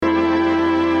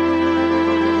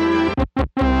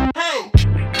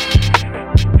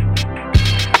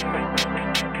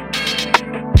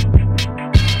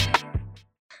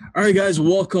All right, guys,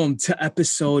 welcome to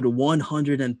episode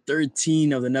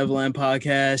 113 of the Neverland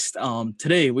podcast.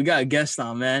 Today we got a guest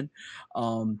on, man.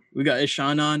 We got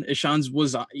Ishaan on.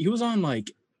 He was on like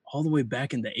all the way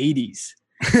back in the 80s.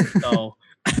 So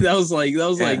that was like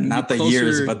not the closer,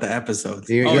 years, but the episodes.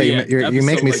 You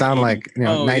make me like sound 80. like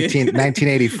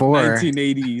 1984.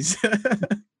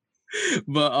 1980s.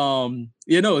 But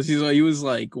he was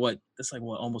like what? That's like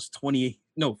what? Almost 20?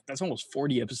 No, that's almost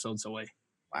 40 episodes away.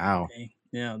 Wow. Okay.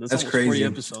 Yeah, that's crazy. 40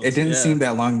 episodes. It didn't seem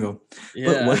that long ago.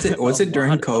 Yeah. But was it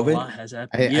during COVID? I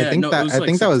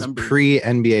think that was pre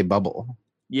NBA bubble.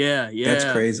 Yeah. That's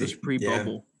crazy. It was pre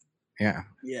bubble. Yeah.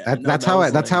 That's how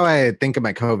I think of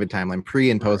my COVID timeline,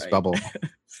 pre and post bubble.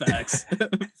 Facts.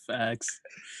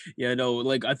 Yeah, no,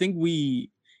 like I think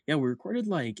we recorded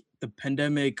like the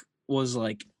pandemic was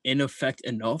like in effect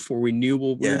enough where we knew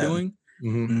what we were doing.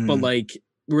 Mm-hmm. But like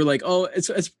we were like, oh, it's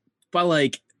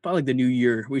by the new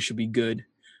year we should be good.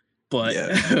 But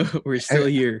we're still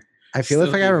here. I feel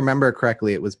if I remember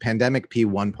correctly, it was Pandemic P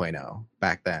 1.0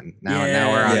 back then. Now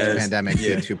we're on to Pandemic P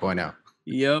 2.0.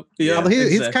 Yep. Yeah.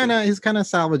 He's kind of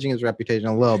salvaging his reputation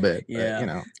a little bit. Yeah.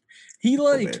 But, he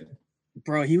like,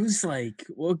 bro, he was like,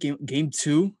 well, game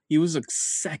 2, he was like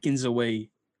seconds away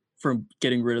from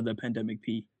getting rid of the Pandemic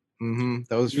P. Mm-hmm.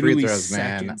 Those free throws,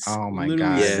 seconds. Man. Oh my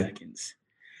god. Seconds.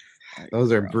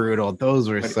 Those are brutal. Those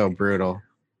were so brutal.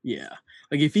 Yeah.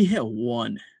 Like if he hit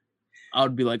one, I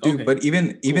would be like, dude, okay. But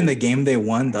even the game they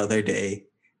won the other day,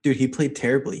 dude, he played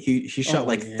terribly. He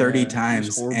shot 30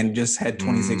 times and just had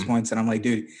 26 points. And I'm like,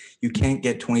 dude, you can't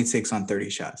get 26 on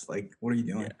 30 shots. Like, what are you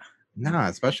doing? Yeah. No,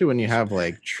 especially when you have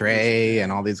like Trey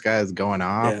and all these guys going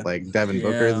off. Yeah. Like Devin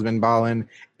Booker's been balling.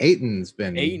 Aiton's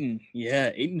been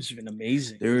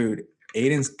amazing. Dude,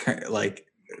 Aiton's like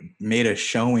made a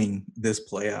showing this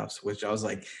playoffs, which I was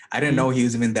like, I didn't know he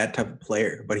was even that type of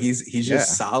player, but he's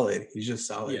just solid. He's just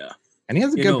solid. Yeah. And he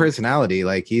has a good personality.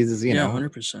 Like he's,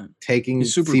 100% taking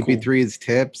CP3's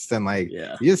tips and like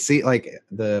you just see like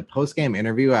the post-game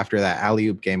interview after that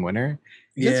alley-oop game winner.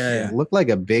 He just looked like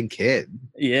a big kid.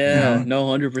 Yeah, no,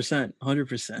 100%.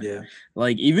 Yeah.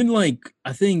 Like even like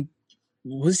I think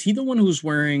was he the one who was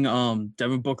wearing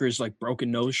Devin Booker's like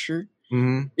broken nose shirt?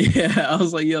 Mm-hmm. Yeah, I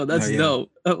was like, yo, that's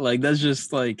dope. Like that's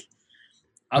just like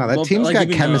that team's got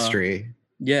chemistry.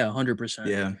 100%.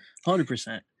 Yeah,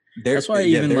 100%. That's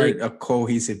why they're a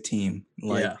cohesive team.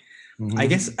 Like Mm-hmm.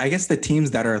 I guess the teams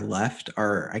that are left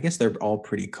they're all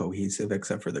pretty cohesive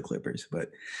except for the Clippers, but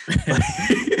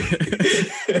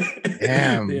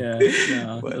damn.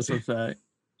 That's a fact.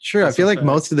 Sure, I feel like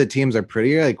most of the teams are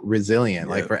pretty like resilient.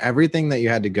 Like for everything that you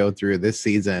had to go through this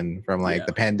season, from like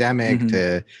the pandemic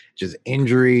to just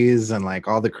injuries and like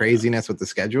all the craziness with the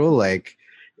schedule, like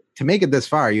to make it this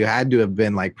far, you had to have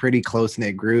been like pretty close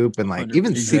knit group, and like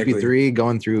even CP3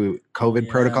 going through COVID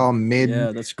protocol mid,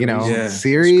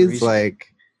 series,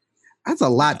 like that's a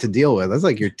lot to deal with. That's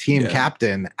like your team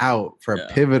captain out for a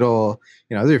pivotal.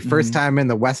 This is your first time in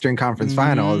the Western Conference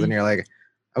Finals, and you're like,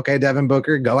 okay, Devin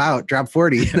Booker, go out, drop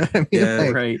 40. You know what I mean? Yeah,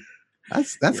 right.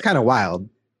 That's kind of wild.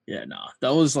 Yeah, no,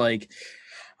 that was like.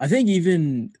 I think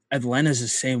even Atlanta's the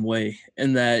same way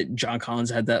in that John Collins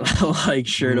had that like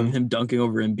shirt of him dunking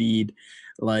over Embiid.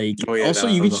 Like also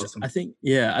you could awesome. I think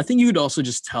you could also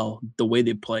just tell the way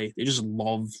they play. They just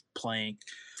love playing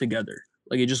together.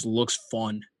 Like it just looks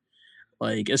fun.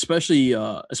 Like especially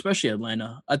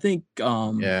Atlanta. I think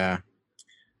I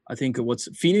think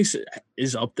Phoenix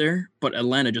is up there, but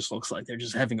Atlanta just looks like they're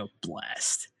just having a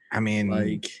blast. I mean,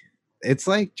 like it's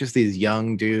like just these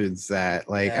young dudes that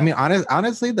like, I mean,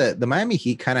 honestly, the Miami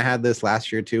Heat kind of had this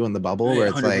last year too in the bubble where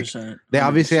it's 100%, like they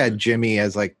obviously had Jimmy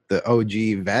as like the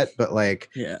OG vet, but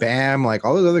like Bam, like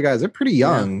all those other guys, they're pretty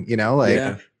young,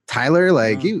 Tyler,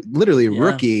 like you literally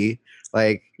rookie,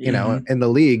 like, in the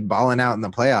league balling out in the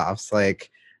playoffs. Like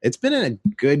it's been in a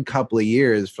good couple of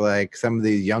years for like some of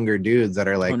these younger dudes that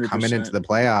are like 100%. Coming into the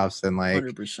playoffs and like,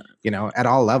 100%. At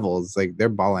all levels, like they're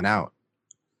balling out.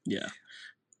 Yeah.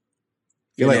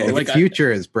 The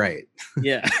future is bright.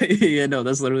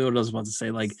 That's literally what I was about to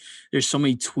say. Like, there's so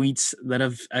many tweets that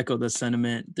have echoed that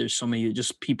sentiment. There's so many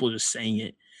just people just saying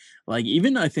it. Like,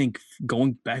 even I think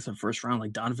going back to the first round,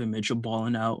 like Donovan Mitchell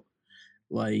balling out.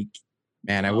 Like,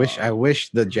 man, I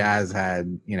wish the Jazz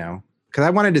had, because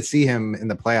I wanted to see him in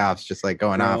the playoffs, just like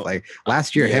going off. Like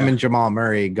last year, him and Jamal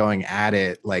Murray going at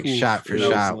it, like shot for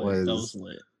shot that was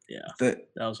lit. Yeah, that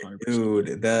was 100%.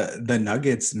 Dude, the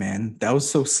Nuggets, man, that was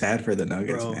so sad for the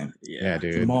Nuggets, man. Yeah,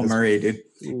 dude. Jamal Murray, dude.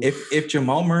 If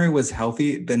Jamal Murray was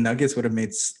healthy, the Nuggets would have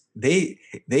made. They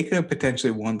could have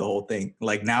potentially won the whole thing.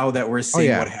 Like now that we're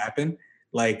seeing what happened,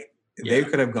 like they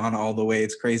could have gone all the way.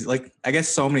 It's crazy. Like I guess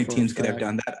so many teams could have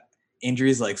done that.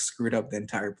 injuries like screwed up the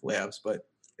entire playoffs, but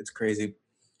it's crazy.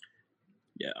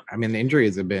 Yeah, I mean, the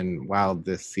injuries have been wild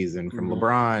this season, from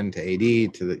LeBron to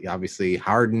AD to obviously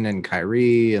Harden and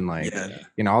Kyrie, and like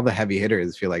all the heavy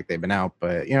hitters feel like they've been out.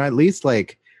 But at least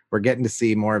like we're getting to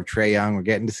see more of Trae Young. We're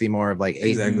getting to see more of like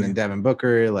Ayton and Devin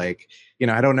Booker. Like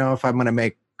I don't know if I'm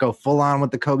gonna go full on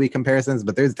with the Kobe comparisons,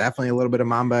 but there's definitely a little bit of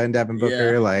Mamba and Devin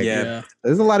Booker.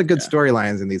 There's a lot of good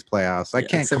storylines in these playoffs. So I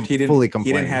can't fully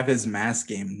complain. He didn't have his mask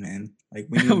game, man. Like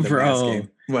we need the mask game.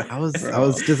 What? I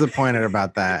was disappointed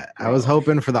about that. I was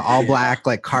hoping for the all black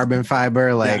like carbon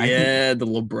fiber, like the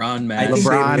LeBron mask.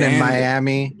 LeBron in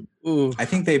Miami. Ooh. I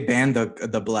think they banned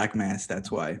the black mask. That's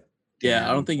why. Yeah,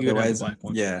 I don't think you could have the black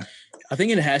one. Yeah, I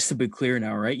think it has to be clear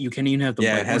now, right? You can't even have the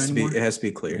black one anymore. It has to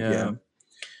be clear.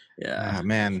 Yeah.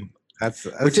 Man, that's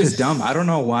which is dumb. I don't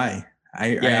know why.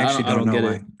 I actually don't know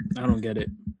why. I don't get it.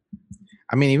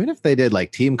 I mean, even if they did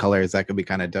like team colors, that could be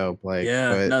kind of dope. Like,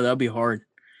 no, that'd be hard.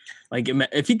 Like,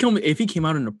 if he came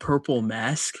out in a purple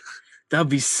mask, that'd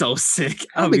be so sick.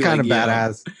 That'd be kind of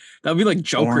badass. That'd be like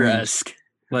Joker-esque.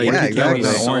 Like, exactly.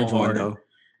 The orange one though.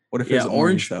 What if it's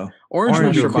orange though? Orange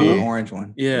would be cool. Orange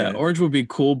one. Yeah, orange would be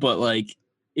cool, but like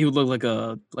it would look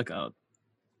like a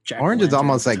Jack orange is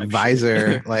almost like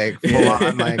visor, like full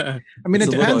on. Like, I mean, it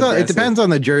depends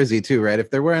on the jersey too, right? If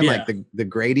they're wearing like the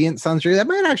gradient sunscreen, that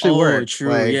might actually work. True.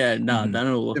 Like,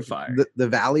 that'll look fire. The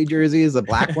Valley jerseys, the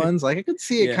black ones, like I could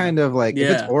see it kind of like if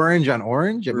it's orange on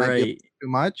orange, it might get too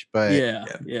much. But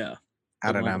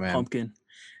I don't know, man. Pumpkin.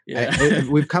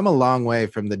 We've come a long way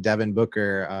from the Devin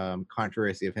Booker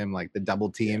controversy of him, like the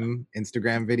double team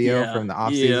Instagram video from the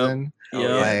offseason.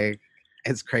 Like,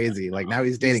 it's crazy. Like now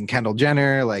he's dating Kendall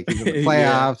Jenner. Like he's in the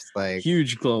playoffs. Like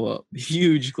huge glow up.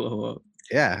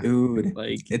 Yeah, dude.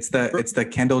 Like it's the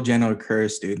Kendall Jenner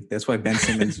curse, dude. That's why Ben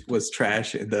Simmons was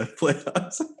trash in the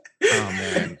playoffs. Oh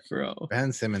man, bro.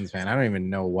 Ben Simmons, man. I don't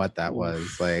even know what that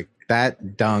was. Like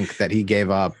that dunk that he gave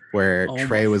up where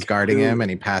Trae was guarding him and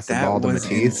he passed the ball to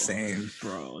Matisse. Insane,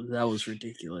 bro. That was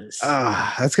ridiculous.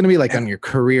 That's gonna be like on your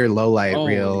career low light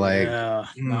reel. Like,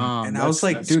 and I was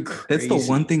like, dude, that's the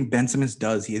one thing Ben Simmons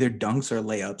does. He either dunks or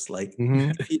layups. Like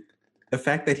the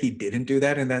fact that he didn't do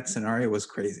that in that scenario was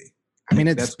crazy. I mean,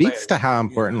 it speaks to how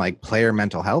important like player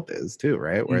mental health is too,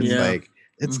 right? Where it's like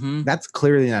that's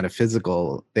clearly not a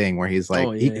physical thing where he's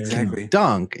like he can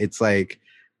dunk. It's like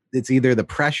it's either the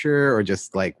pressure or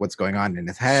just like what's going on in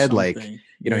his head. Like,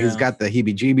 he's got the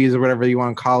heebie-jeebies or whatever you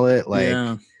want to call it.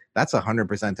 Like that's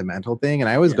 100% a mental thing. And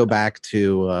I always go back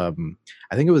to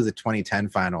I think it was the 2010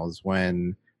 finals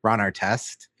when Ron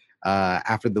Artest,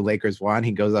 after the Lakers won,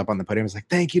 he goes up on the podium and is like,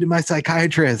 thank you to my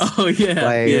psychiatrist. Oh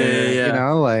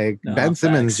yeah. Like, Ben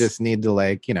Simmons just need to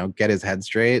like, get his head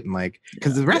straight and like,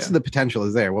 because the rest of the potential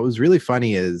is there. What was really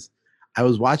funny is I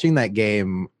was watching that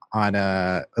game on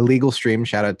a illegal stream.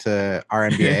 Shout out to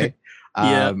RNBA.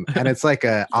 And it's like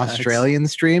a Australian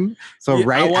stream. So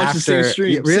right after,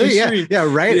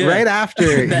 right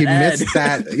after he missed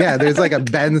that, there's like a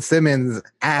Ben Simmons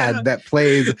ad that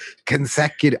plays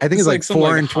consecutive. I think it's like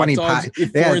 4 and 20 pies.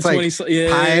 Yeah, it's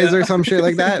like pies or some shit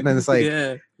like that. And then it's like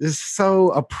it's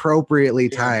so appropriately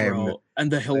timed. Bro. And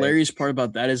the hilarious part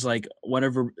about that is like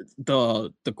whenever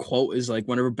the quote is like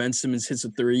whenever Ben Simmons hits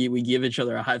a 3, we give each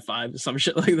other a high five, some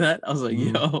shit like that. I was like,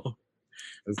 yo.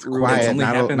 It's quiet.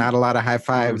 Not a lot of high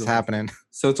fives happening.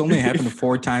 So it's only happened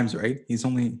 4 times, right? He's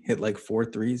only hit like 4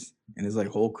 threes in his like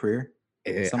whole career.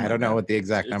 I don't know what the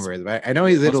exact number is, but I know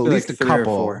he's hit at least a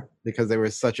couple because they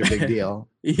were such a big deal.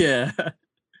 Dude,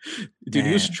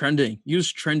 he was trending. He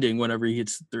was trending whenever he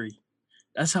hits the 3.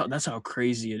 That's how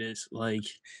crazy it is. Like,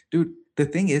 dude, the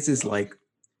thing is like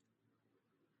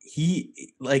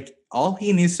he like all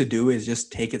he needs to do is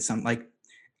just take it some like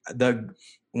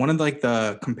one of like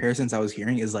the comparisons I was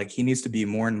hearing is like he needs to be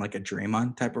more in like a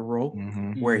Draymond type of role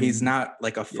where he's not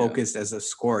like a focused as a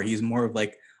scorer. He's more of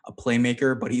like a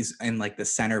playmaker, but he's in like the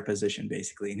center position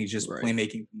basically. And he's just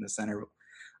playmaking from the center.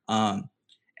 And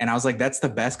I was like, that's the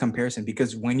best comparison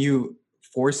because when you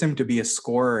force him to be a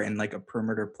scorer and like a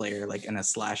perimeter player, like and a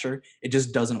slasher, it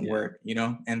just doesn't work,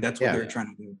 and that's what they're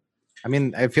trying to do. I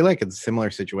mean, I feel like it's a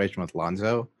similar situation with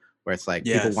Lonzo where it's like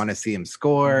people want to see him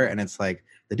score and it's like,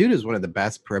 the dude is one of the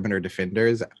best perimeter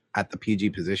defenders at the PG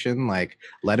position. Like,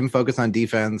 let him focus on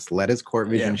defense. Let his court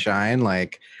vision shine.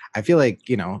 Like, I feel like,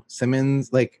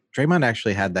 Simmons, like Draymond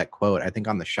actually had that quote, I think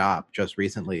on The Shop just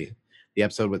recently, the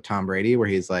episode with Tom Brady, where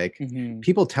he's like,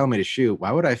 people tell me to shoot.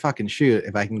 Why would I fucking shoot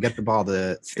if I can get the ball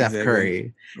to Steph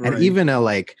Curry? Right. And even a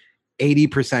like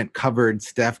 80% covered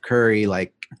Steph Curry,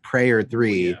 like prayer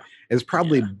 3 is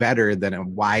probably better than a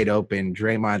wide open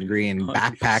Draymond Green 100%.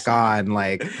 backpack on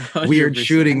like 100%. Weird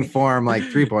shooting form like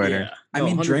 3-pointer. I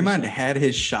mean, 100%. Draymond had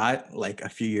his shot like a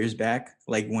few years back,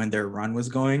 like when their run was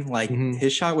going. Like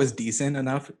his shot was decent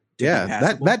enough.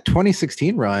 That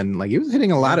 2016 run, like he was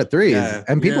hitting a lot of threes,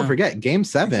 and people forget Game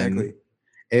 7. Exactly.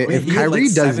 If Kyrie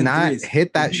does not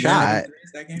hit that shot,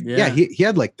 he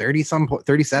had like 37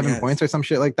 points or some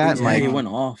shit like that. And like he went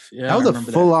off. That was a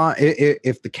full on.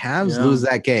 If the Cavs lose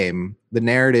that game, the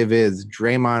narrative is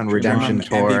Draymond redemption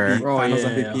tour, Finals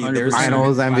MVP,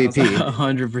 Finals MVP,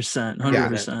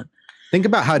 100%. Think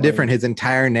about how different his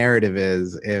entire narrative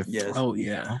is. If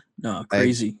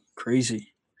crazy.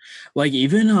 Like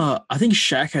even I think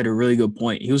Shaq had a really good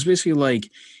point. He was basically like,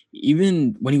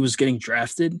 even when he was getting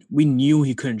drafted, we knew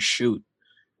he couldn't shoot,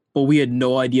 but we had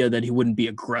no idea that he wouldn't be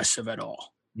aggressive at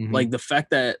all. Like the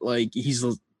fact that like he's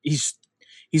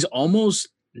almost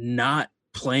not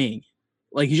playing,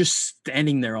 like he's just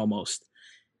standing there almost.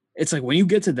 It's like when you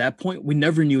get to that point, we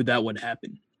never knew that would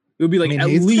happen. It would be like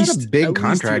he's got a big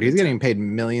contract. He's getting paid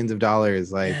millions of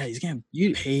dollars. Like he's getting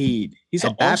paid. He's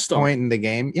at that point in the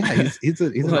game. Yeah, he's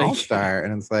an all-star,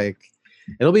 and it's like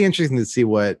it'll be interesting to see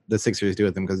what the Sixers do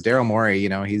with him because Daryl Morey, you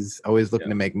know, he's always looking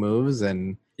to make moves,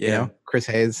 and you know, Chris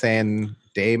Hayes saying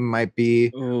Dame might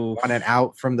be wanted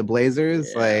out from the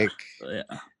Blazers. Like,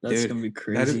 that's gonna be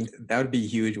crazy. That would be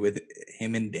huge with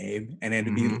him and Dame, and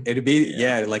it'd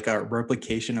be like a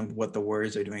replication of what the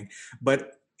Warriors are doing,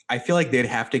 but. I feel like they'd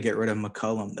have to get rid of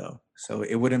McCollum though, so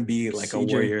it wouldn't be like a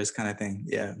Warriors kind of thing.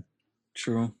 Yeah,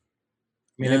 true. I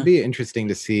mean, it'd be interesting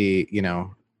to see. You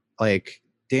know, like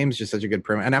Dame's just such a good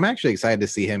perimeter, and I'm actually excited to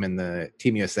see him in the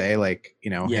Team USA. Like, you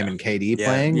know, him and KD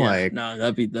playing. Like, no,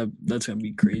 that's gonna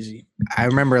be crazy. I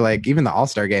remember like even the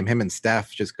All-Star game, him and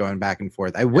Steph just going back and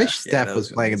forth. I wish Steph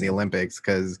was playing in the Olympics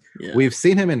because we've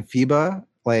seen him in FIBA.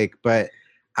 Like, but.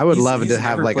 I would love to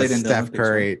have like a Steph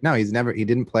Curry. No, he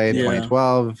didn't play in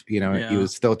 2012. You know, he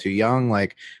was still too young.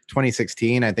 Like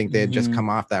 2016, I think they had just come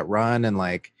off that run and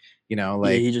like, you know,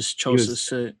 like he just chose to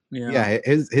sit. Yeah.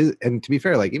 His and to be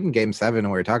fair, like even Game 7, we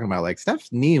were talking about like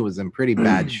Steph's knee was in pretty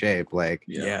bad shape. Like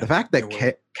the fact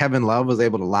that Kevin Love was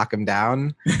able to lock him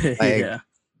down, like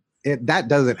that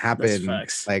doesn't happen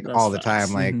like all the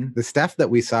time. Like the Steph that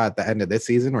we saw at the end of this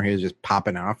season where he was just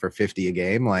popping off for 50 a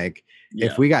game, like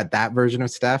if we got that version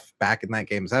of Steph back in that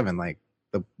Game 7, like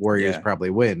the Warriors probably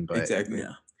win. But exactly.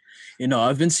 You know,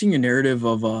 I've been seeing a narrative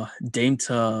of Dame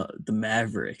to the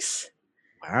Mavericks.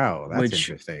 Wow, that's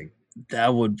interesting.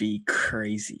 That would be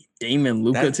crazy. Dame and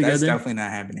Luka together. That's definitely not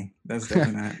happening. That's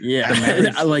definitely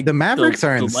not. The Mavericks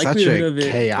are in such a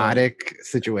chaotic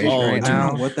situation right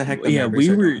now. What the heck?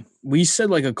 We said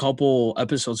like a couple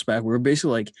episodes back, we were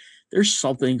basically like, there's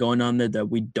something going on there that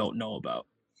we don't know about.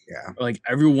 Yeah. Like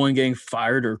everyone getting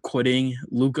fired or quitting.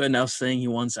 Luka now saying he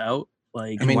wants out.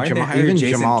 Like, I mean,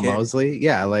 Jamal Mosley,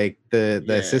 like the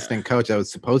assistant coach that was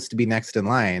supposed to be next in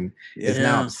line is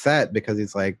now upset because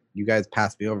he's like, you guys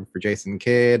passed me over for Jason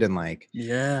Kidd and like,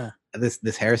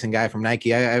 this Harrison guy from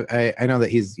Nike. I know that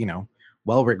he's, you know,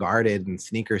 well regarded in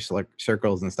sneaker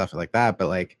circles and stuff like that, but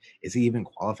like, is he even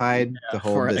qualified to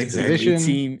hold this position?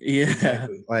 Team?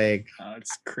 Like,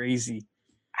 it's crazy.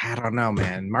 I don't know,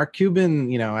 man. Mark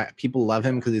Cuban, you know, people love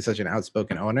him because he's such an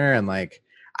outspoken owner, and like,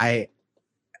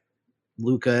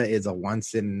 Luka is a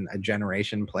once in a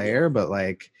generation player, but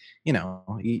like, you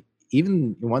know,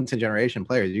 even once in generation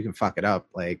players, you can fuck it up.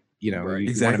 Like, you know,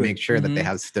 you want to make sure that they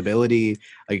have stability,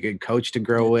 like a good coach to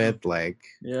grow with. Like,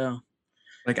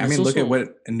 like, I mean, look at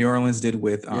what New Orleans did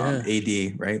with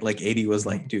AD, right? Like AD was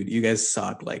like, dude, you guys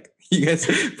suck. Like you guys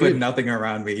put nothing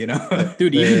around me, you know?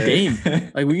 Dude, even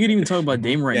Dame. Like we could even talk about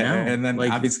Dame right now. And then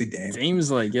like, obviously Dame.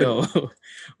 Dame's like, yo,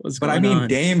 what's going on? But I mean,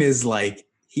 Dame is like,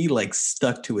 he like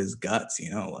stuck to his guts, you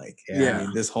know, like I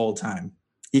mean, this whole time.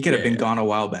 He could have been gone a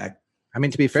while back. I mean,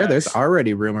 to be fair, there's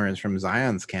already rumors from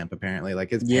Zion's camp, apparently. Like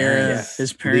his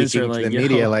parents are like, to the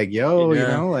media, like, yo, you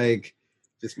know, like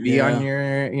just be on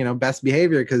your, you know, best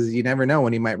behavior because you never know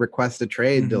when he might request a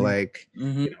trade to like,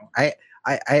 you know,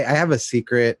 I have a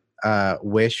secret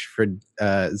wish for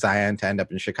Zion to end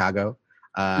up in Chicago.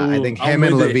 I think him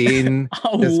and Levine,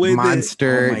 this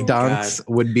monster dunks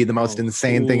would be the most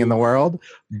insane thing in the world.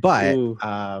 But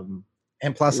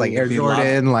and plus like Air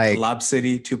Jordan, like Lob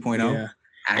City 2.0.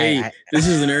 Hey, this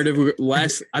is the narrative. It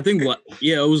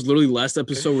was literally last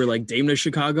episode where like Dame to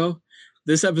Chicago.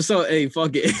 This episode, hey,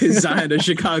 fuck it, Zion to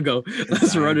Chicago.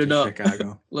 Let's run it up.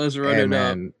 Let's run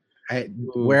it up.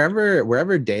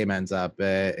 Wherever Dame ends up,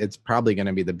 it's probably going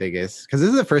to be the biggest because this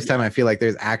is the first time I feel like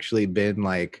there's actually been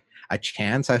like a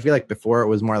chance. I feel like before it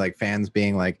was more like fans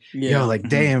being like, yo, like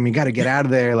Dame, you got to get out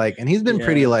of there. Like, and he's been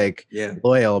pretty like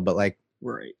loyal, but like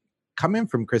coming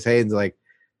from Chris Haynes, like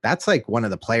that's like one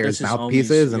of the players'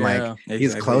 mouthpieces, and like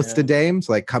he's close to Dame.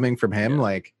 So like coming from him,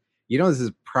 like this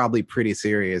is probably pretty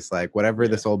serious. Like whatever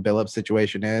this old Billups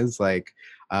situation is, like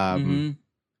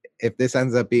if this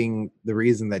ends up being the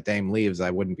reason that Dame leaves, I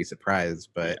wouldn't be surprised.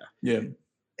 But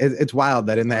it's wild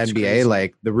that in the NBA, crazy.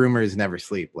 Like the rumors never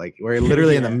sleep. Like we're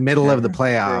literally in the middle of the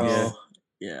playoffs.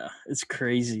 Yeah, it's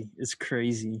crazy. It's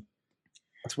crazy.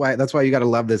 That's why you got to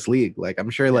love this league. Like I'm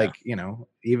sure, like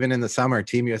even in the summer,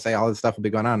 Team USA, all this stuff will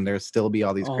be going on. There'll still be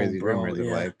all these crazy rumors of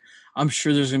like. I'm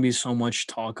sure there's gonna be so much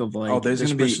talk of like there's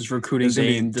this person's recruiting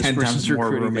Dame, this 10 person's times more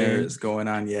recruiting rumors going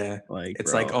on. Yeah, like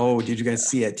it's like, did you guys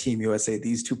see at Team USA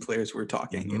these two players were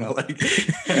talking? You know, like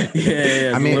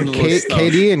I mean,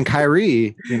 KD and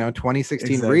Kyrie,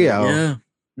 2016 Rio. Yeah.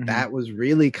 That was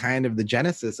really kind of the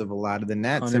genesis of a lot of the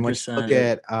Nets. 100%. And when you look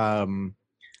at,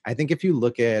 I think if you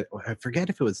look at, I forget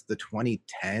if it was the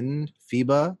 2010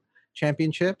 FIBA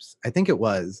championships. I think it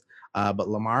was, but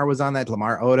Lamar was on that.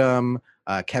 Lamar Odom,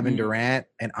 Kevin Durant,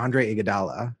 and Andre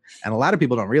Iguodala. And a lot of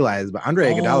people don't realize, but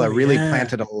Andre Iguodala really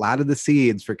planted a lot of the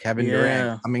seeds for Kevin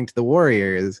Durant coming to the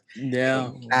Warriors.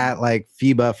 Yeah. At like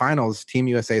FIBA Finals Team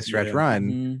USA stretch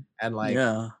run. And like,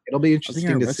 it'll be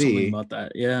interesting to see about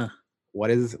that. Yeah. What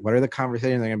are the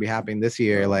conversations that are going to be happening this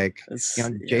year? Like,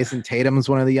 Jason Tatum's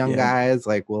one of the young guys.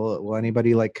 Like, will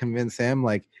anybody like convince him?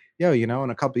 Like, in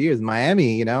a couple of years,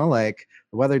 Miami, like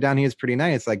the weather down here is pretty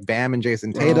nice. Like Bam and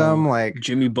Jason Tatum, like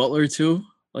Jimmy Butler too.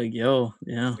 Like, you're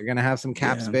gonna have some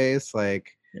cap space.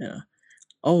 Like,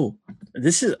 you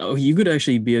could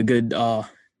actually be a good.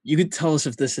 You could tell us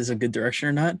if this is a good direction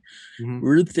or not.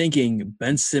 We're thinking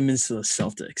Ben Simmons to the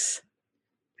Celtics.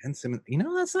 Ben Simmons,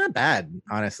 that's not bad,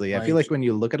 honestly. I feel like when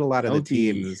you look at a lot of the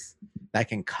teams that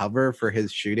can cover for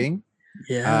his shooting,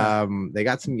 they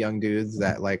got some young dudes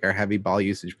that like are heavy ball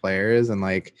usage players, and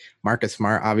like Marcus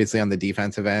Smart, obviously on the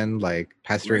defensive end, like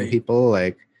pestering people,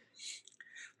 like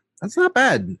that's not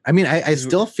bad. I mean, I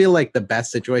still feel like the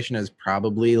best situation is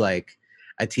probably like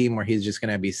a team where he's just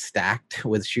going to be stacked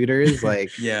with shooters. Like,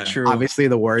 obviously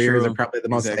the Warriors are probably the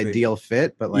most ideal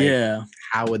fit, but like,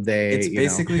 how would they? It's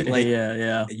basically like,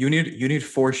 you need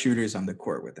 4 shooters on the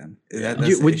court with them.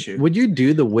 That's the issue. Would you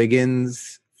do the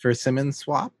Wiggins for Simmons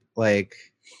swap? Like,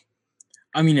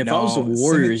 I mean, if I was the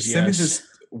Warriors, Simmons is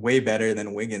way better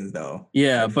than Wiggins, though.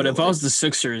 Yeah, but if I was the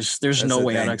Sixers, there's no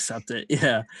way I'd accept it.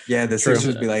 Yeah. Yeah, the Sixers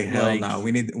would be like, hell no.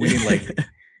 We need like.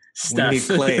 Steph.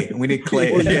 We need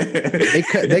Clay.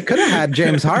 They could have had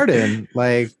James Harden.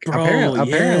 Like,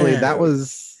 apparently that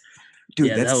was.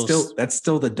 Dude, that's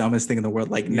still the dumbest thing in the world.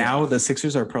 Like now the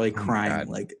Sixers are probably crying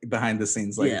like behind the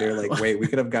scenes. Like they're like, wait, we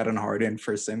could have gotten Harden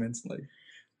for Simmons. Like,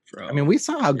 I mean, we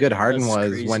saw how good Harden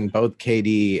was when both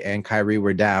KD and Kyrie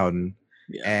were down.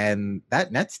 Yeah. And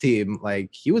that Nets team, like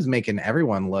he was making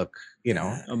everyone look,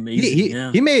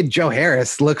 amazing. He made Joe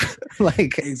Harris look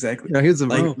like exactly. He was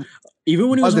even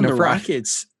when he was on the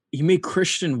Rockets, he made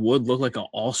Christian Wood look like an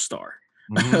all-star.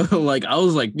 Like I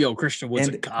was like, yo, Christian Wood's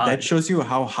a god. That shows you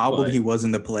how hobbled he was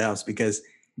in the playoffs because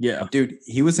dude,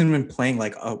 he wasn't even playing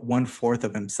like a 1/4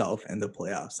 of himself in the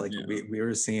playoffs. Like we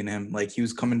were seeing him, like he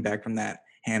was coming back from that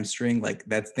hamstring, like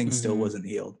that thing still wasn't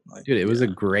healed. Like, dude, it was a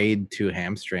grade 2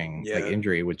 hamstring like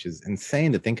injury, which is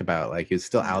insane to think about. Like he was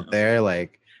still out there.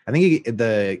 Like I think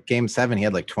the game 7 he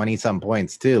had like 20 some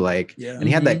points too. Like and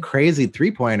he had that crazy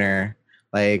 3-pointer.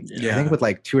 Like I think with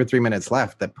like 2 or 3 minutes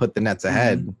left that put the Nets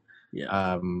ahead.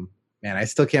 Man, I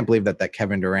still can't believe that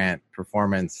Kevin Durant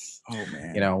performance,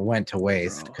 went to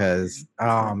waste because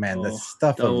the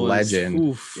stuff of legend.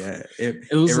 Oof. Yeah,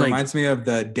 it reminds me of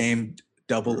the Dame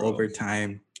double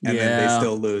overtime, and then they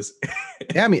still lose.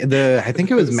 I mean, I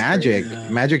think it was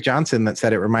Magic Johnson that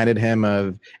said it reminded him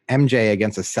of MJ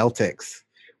against the Celtics,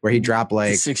 where he dropped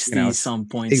like 60 some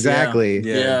points. Exactly.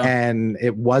 And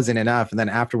it wasn't enough. And then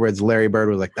afterwards, Larry Bird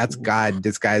was like, "That's God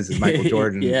disguised as Michael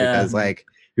Jordan," because like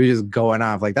he was just going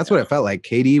off. Like that's what it felt like.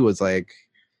 KD was like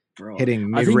hitting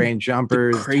mid-range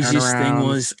jumpers. The craziest thing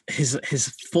was his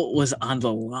foot was on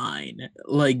the line.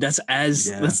 Like that's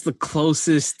the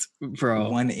closest, bro.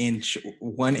 1 inch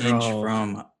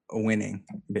from winning,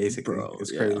 basically.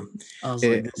 It's crazy. I was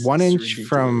like, 1 inch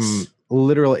from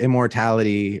literal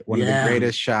immortality. One of the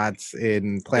greatest shots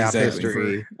in playoff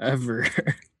history ever.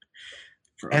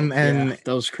 And that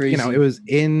was crazy. It was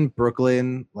in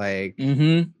Brooklyn, like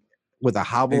with a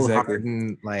hobble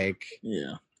Harden, like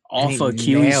off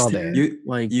Achilles.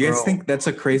 You guys think that's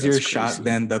a crazier shot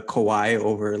than the Kawhi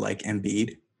over like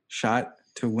Embiid shot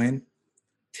to win?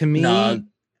 To me,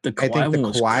 the Kawhi I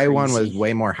think the Kawhi one was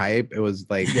way more hype. It was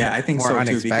like I think more so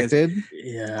unexpected.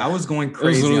 too. I was going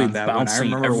crazy on that one. I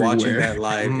remember watching that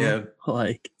live. Yeah,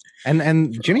 like.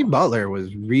 And Jimmy Butler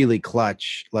was really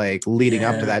clutch, like leading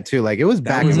up to that too. Like it was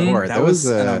back and forth. That was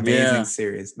an amazing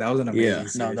series. That was an amazing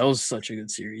series. No, that was such a good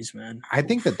series, man. I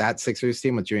think that Sixers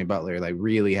team with Jimmy Butler like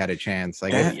really had a chance.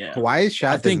 Like Kawhi's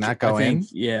shot did not go in.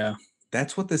 Yeah.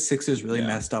 That's what the Sixers really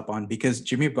messed up on, because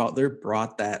Jimmy Butler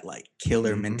brought that like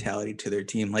killer mentality to their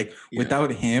team. Like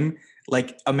without him,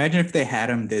 like imagine if they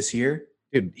had him this year.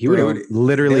 Dude, he would have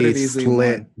literally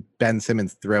slit Ben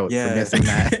Simmons' throat for missing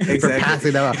that. For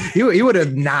passing that off. He would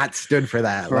have not stood for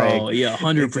that. Bro, like,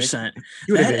 100%.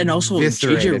 And also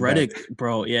JJ Redick,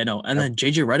 bro. Yeah, no. And then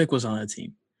JJ Redick was on that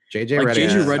team. JJ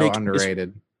Redick so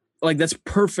underrated. Like that's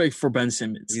perfect for Ben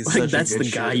Simmons. Like that's the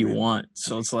guy you want.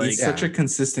 So it's like he's such a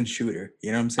consistent shooter.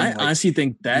 You know what I'm saying? I honestly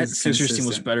think that Sixers team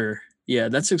was better. Yeah,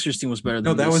 that Sixers team was better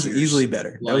than that was easily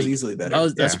better. That was easily better.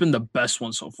 That's been the best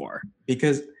one so far.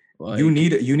 Because you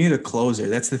need a closer.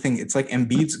 That's the thing. It's like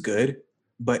Embiid's good,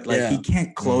 but like he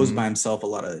can't close by himself a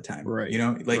lot of the time. Right. You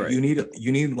know, like you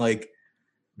need like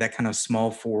that kind of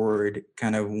small forward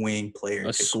kind of wing player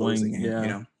to swing. You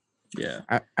know. Yeah.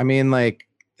 I mean, like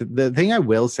the thing I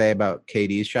will say about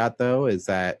KD's shot though is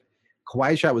that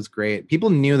Kawhi's shot was great.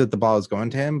 People knew that the ball was going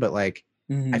to him, but like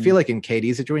I feel like in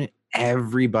KD's situation,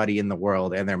 everybody in the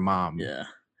world and their mom. Yeah,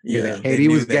 KD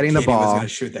was getting the ball,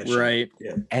 was shoot that shot. Right?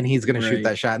 Yeah. And he's gonna shoot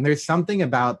that shot. And there's something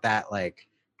about that like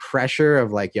pressure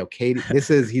of like, yo, KD,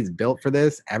 he's Mm-hmm.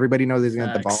 Everybody knows he's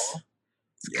gonna get the ball.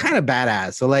 It's kind of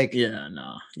badass. So like,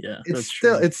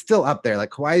 it's still up there.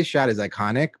 Like Kawhi's shot is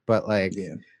iconic, but like,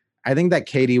 I think that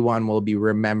KD one will be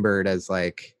remembered as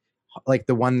like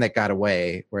the one that got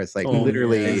away, where it's like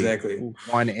literally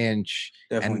 1 inch,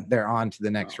 and they're on to the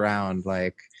next round.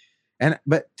 Like,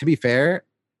 but to be fair,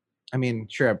 I mean,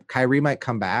 sure, Kyrie might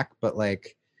come back, but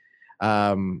like,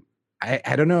 I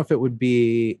don't know if it would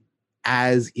be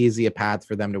as easy a path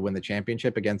for them to win the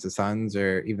championship against the Suns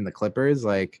or even the Clippers.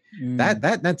 Like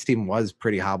that Nets team was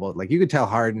pretty hobbled. Like you could tell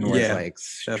Harden was like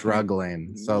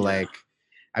struggling. So like,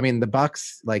 I mean, the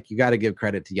Bucks, like you got to give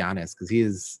credit to Giannis because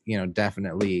he's,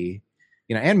 definitely,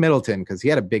 and Middleton because he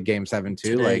had a big game 7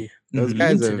 too. Today. Like those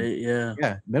guys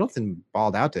are, Middleton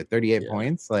balled out to 38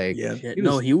 points. Like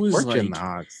he was like the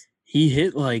Hawks. He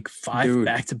hit like 5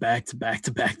 back-to-back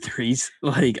threes.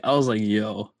 Like I was like,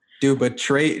 yo. Dude, but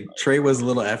Trey was a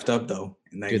little effed up though.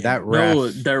 In that game. That ref. No,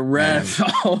 the ref.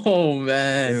 Man. Oh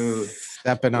man. Dude,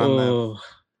 stepping on them.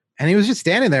 And he was just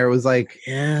standing there. It was like,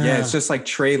 it's just like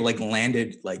Trey like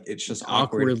landed, like it's just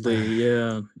awkwardly,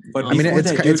 yeah. But I mean,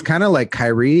 it's kind of like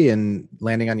Kyrie and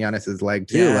landing on Giannis's leg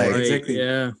too. Yeah, like exactly.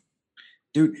 Yeah.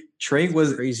 Dude, Trey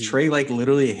like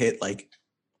literally hit like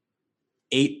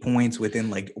 8 points within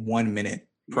like 1 minute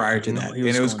prior to that. And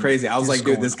it was crazy. I was like,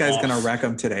 dude, this guy's going to wreck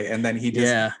him today. And then he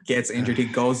just gets injured. He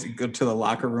goes to the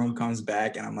locker room, comes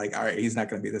back. And I'm like, all right, he's not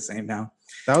going to be the same now.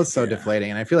 That was so deflating.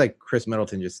 And I feel like Chris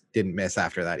Middleton just didn't miss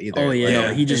after that either. Oh,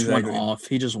 yeah. He just went off.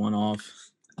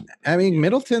 I mean,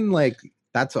 Middleton, like,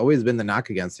 that's always been the knock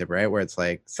against him, right? Where it's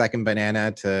like second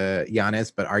banana to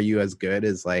Giannis, but are you as good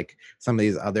as like some of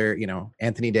these other,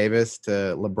 Anthony Davis to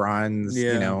LeBron's,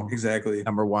 exactly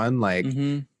number one, like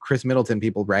Chris Middleton,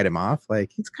 people write him off.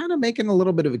 Like he's kind of making a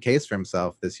little bit of a case for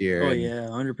himself this year. Oh,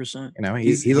 and, 100%.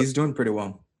 He's doing pretty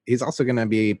well. He's also going to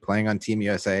be playing on Team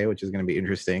USA, which is going to be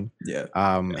interesting. Yeah.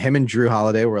 Him and Drew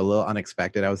Holiday were a little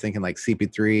unexpected. I was thinking like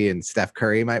CP3 and Steph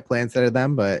Curry might play instead of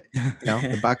them, but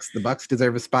the Bucks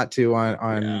deserve a spot too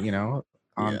on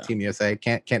Team USA.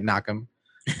 Can't knock them.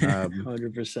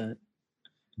 100%.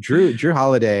 Drew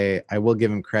Holiday, I will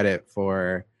give him credit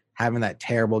for having that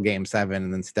terrible game 7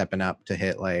 and then stepping up to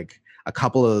hit like a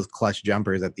couple of those clutch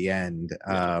jumpers at the end.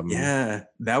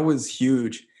 That was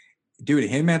huge.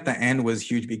 Dude, him at the end was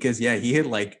huge because he hit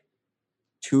like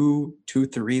two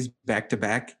threes back to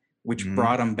back, which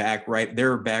brought him back right. They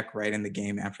were back right in the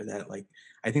game after that. Like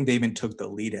I think they even took the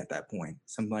lead at that point,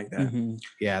 something like that.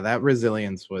 Yeah, that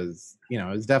resilience was, it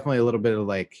was definitely a little bit of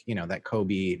like, that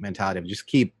Kobe mentality of just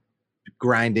keep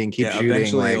grinding, keep shooting.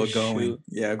 Eventually like, it'll go.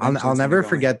 Yeah, I'll never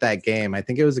forget that game. I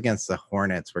think it was against the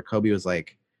Hornets where Kobe was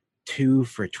like 2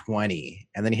 for 20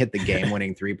 and then he hit the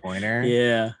game-winning 3-pointer.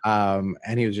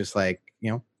 And he was just like,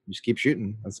 just keep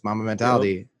shooting. That's Mamba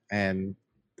mentality. And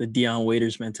the Dion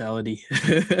Waiters mentality.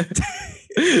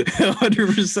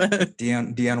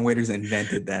 100%. Dion Waiters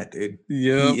invented that, dude.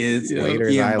 Yeah, he is.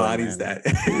 Waiters he embodies Island,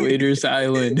 that. Waiters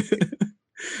Island.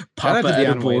 Papa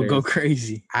Edible will go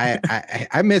crazy.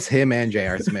 I miss him and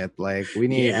J.R. Smith. Like we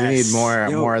need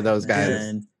more of those guys.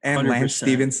 And 100%. Lance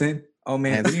Stevenson. Oh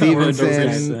man,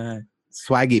 Stevenson.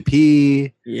 Swaggy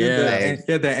P. Yeah.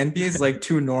 The NBA is like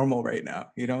too normal right now.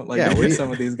 You know, like bring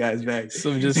some of these guys back.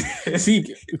 So just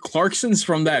see, Clarkson's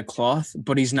from that cloth,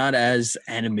 but he's not as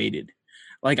animated.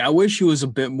 Like I wish he was a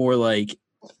bit more like,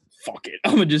 fuck it,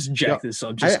 I'm gonna just jack this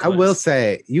up. I will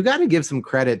say you got to give some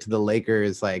credit to the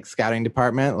Lakers like scouting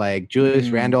department, like Julius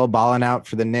Randle balling out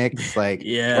for the Knicks, like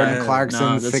Jordan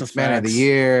Clarkson, sixth man of the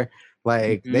year.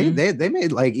 Like they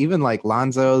made like even like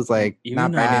Lonzo's like even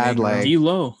not bad, like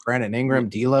D'Lo, Brandon Ingram,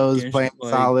 D'Lo's playing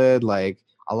solid. Like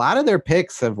a lot of their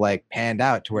picks have like panned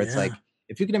out to where it's like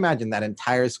if you can imagine that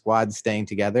entire squad staying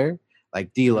together,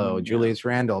 like D'Lo, Julius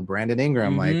Randle, Brandon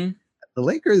Ingram, like the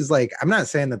Lakers. Like I'm not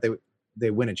saying that they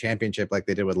win a championship like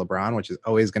they did with LeBron, which is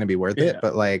always going to be worth it,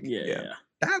 but like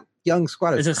that young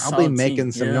squad is probably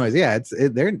making some noise. Yeah,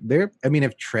 they're. I mean,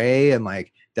 if Trey and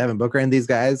like Devin Booker and these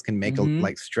guys can make a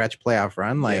like stretch playoff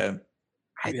run, like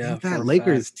I think that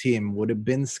Lakers team would have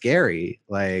been scary.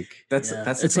 Like that's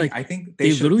it's like I think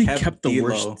they literally kept the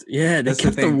worst. Yeah, they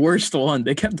kept the worst one.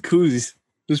 They kept Kuz.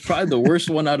 It was probably the worst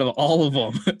one out of all of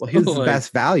them. Well, he was the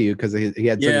best value because he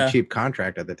had such a cheap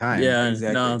contract at the time. Yeah,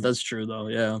 exactly. No, that's true though.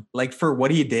 Yeah, like for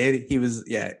what he did, he was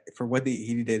for what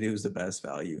he did, he was the best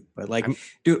value. But like,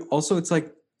 dude, also it's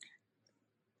like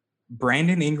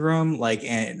Brandon Ingram, like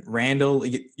and Randall,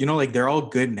 you know, like they're all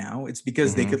good now. It's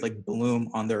because they could like bloom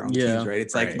on their own teams, right?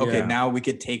 It's like okay, now we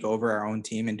could take over our own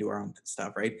team and do our own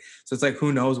stuff, right? So it's like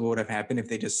who knows what would have happened if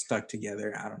they just stuck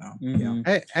together. I don't know. You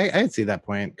know? I'd see that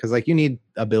point because like you need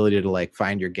ability to like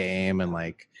find your game and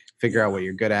like figure out what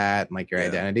you're good at and like your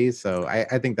identity. So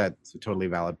I think that's a totally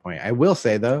valid point. I will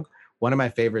say though, one of my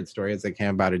favorite stories that came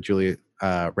about of Julius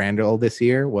Randle this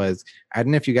year was I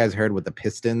don't know if you guys heard what the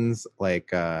Pistons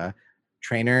like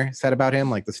trainer said about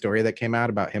him, like the story that came out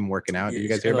about him working out. Did you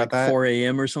guys hear about that? 4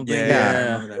 a.m. or something?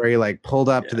 Yeah. Where he like pulled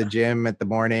up to the gym at the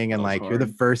morning and like you're the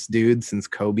first dude since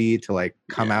Kobe to like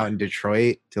come out in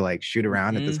Detroit to like shoot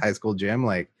around at this high school gym.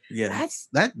 Like that's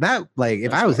that like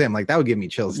if I was him, like that would give me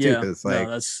chills too. Cause it's like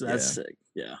that's sick.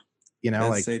 Yeah. You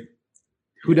know, that's like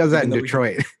who does that in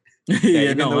Detroit?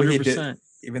 Yeah, no, 100%.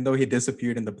 Even though he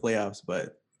disappeared in the playoffs,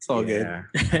 but it's all good.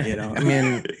 You know, I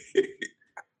mean,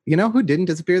 you know who didn't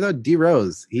disappear though? D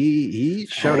Rose. He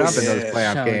showed up in those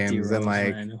playoff games and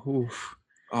like.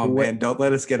 Oh man, don't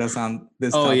let us get us on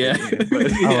this. Oh yeah.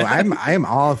 I'm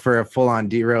all for a full on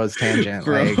D Rose tangent.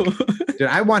 Like, dude,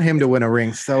 I want him to win a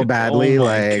ring so badly. Oh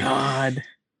my like, God.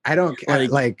 I don't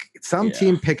like some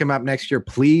team pick him up next year,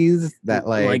 please. That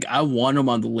like I want him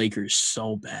on the Lakers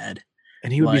so bad.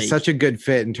 And he would be such a good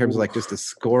fit in terms of like just a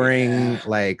scoring,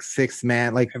 like sixth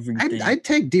man. Like I'd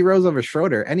take D Rose over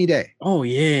Schroeder any day. Oh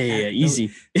yeah, easy.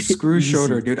 Screw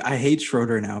Schroeder, dude. I hate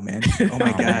Schroeder now, man. Oh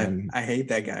my God, man. I hate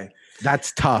that guy.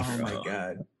 That's tough. Oh my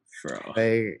God,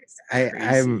 bro.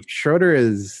 I'm Schroeder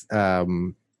is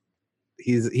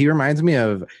he reminds me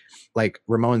of like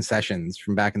Ramon Sessions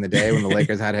from back in the day when the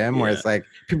Lakers had him, where it's like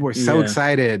people were so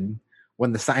excited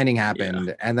when the signing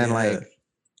happened, and then like.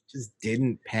 Just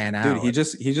didn't pan out. Dude,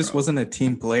 he just wasn't a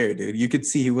team player, dude. You could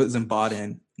see he wasn't bought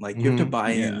in. Like you have to buy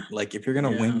in. Like if you're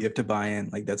gonna win, you have to buy in.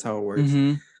 Like that's how it works.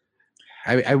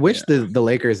 I wish the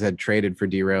Lakers had traded for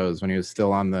D Rose when he was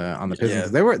still on the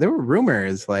Pistons. There were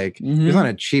rumors like he was on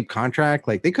a cheap contract.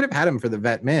 Like they could have had him for the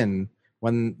vet min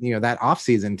when that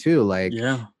offseason too. Like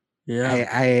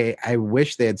I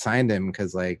wish they had signed him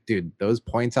because like dude, those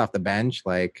points off the bench,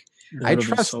 like I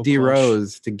trust D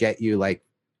Rose to get you like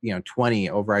 20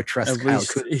 over I trust Kyle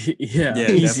Kuzma.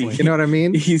 Easy. You know what I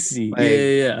mean? Easy. Like,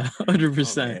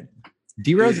 100%.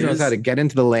 D Rose knows how to get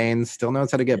into the lanes, still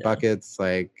knows how to get buckets.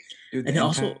 Like, dude, and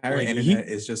also our internet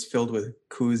is just filled with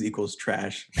Kuz equals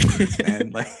trash.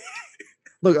 Man, like,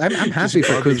 look, I'm happy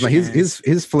for Kuzma.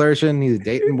 He's flourishing. He's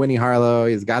dating Winnie Harlow.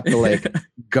 He's got the like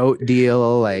goat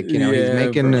deal. Like, he's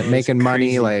making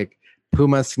money. Like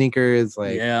Puma sneakers.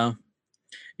 Like, like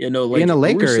being a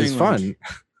Laker is fun.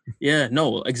 Yeah,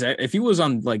 no, exactly. If he was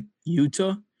on like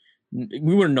Utah,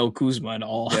 we wouldn't know Kuzma at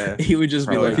all. Yeah. He would just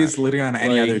be like, if he's literally on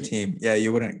any other team,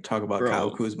 you wouldn't talk about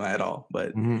Kyle Kuzma at all.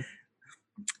 But the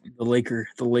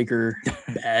Laker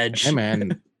badge. Hey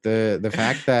man, the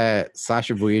fact that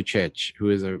Sasha Vujacic,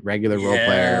 who is a regular role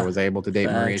player, was able to date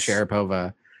Maria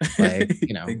Sharapova, like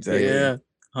exactly.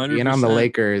 100%. Being on the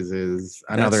Lakers is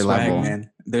another swag, level. Man.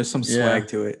 There's some swag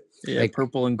to it. Yeah, like,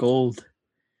 purple and gold.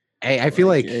 I feel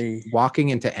like walking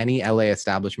into any LA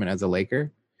establishment as a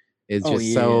Laker is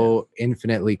just so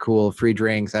infinitely cool. Free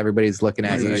drinks, everybody's looking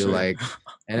at you like,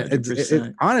 and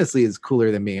it honestly is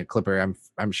cooler than being a Clipper.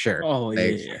 I'm sure. Oh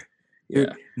like,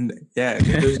 yeah.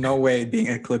 There's no way being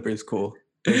a Clipper is cool.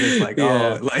 They're just like,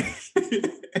 oh, like.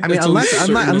 I mean,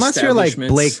 unless you're like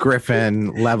Blake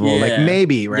Griffin level, like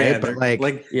maybe, right? But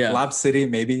like Lob City,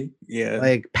 maybe. Yeah.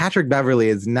 Like Patrick Beverley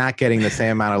is not getting the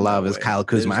same amount of love as Kyle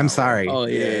Kuzma. I'm sorry. Oh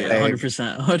yeah,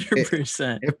 100%,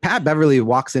 100%. If Pat Beverley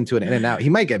walks into an In-N-Out, he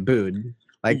might get booed.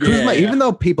 Like Kuzma, even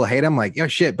though people hate him, like, yo,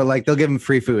 shit, but like they'll give him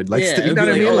free food. Like, you know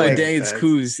what I mean? Oh, like, dang, it's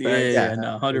Kuz. Yeah,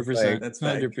 no, 100%. That's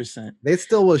 100%. They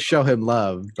still will show him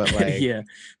love, but like,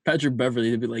 Patrick Beverley,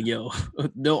 they'd be like, yo,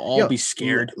 they'll all be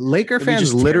scared. Laker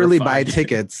fans literally buy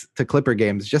tickets to Clipper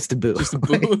games just to boo. Just to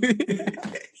boo.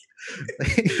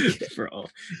 Bro,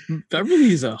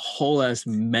 Beverly is a whole ass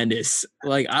menace.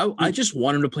 Like, I just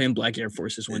want him to play in black Air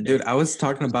Forces one day. Dude, I was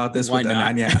talking about this with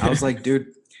Ananya. I was like, dude,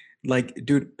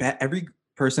 every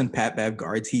person Pat Bev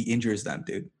guards, he injures them,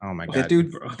 dude. Oh my god,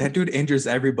 that dude injures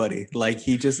everybody. Like,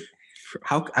 he just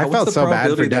I felt so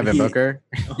bad for Devin Booker.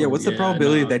 What's the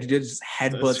probability that he just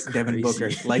headbutts Devin Booker?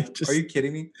 Like, are you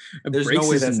kidding me? There's no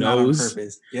way that's not on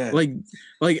purpose. Yeah,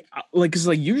 because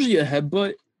usually a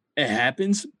headbutt, it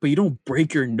happens, but you don't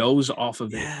break your nose off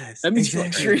of it. Yes, that means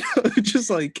you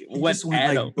just like went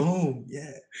at him. Boom.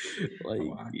 Yeah. Like,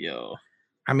 yo.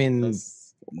 I mean, that's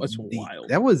wild.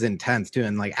 That was intense too.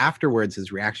 And like afterwards,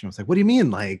 his reaction was like, "What do you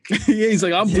mean?" Like, he's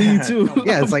like, "I'm bleeding too."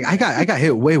 Yeah, it's like I got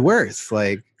hit way worse.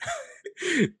 Like,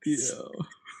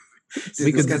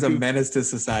 Dude, this guy's a menace to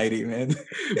society, man.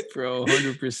 Bro,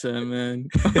 100%, man.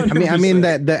 100%. I mean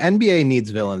that the NBA needs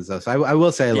villains though. So I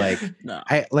will say,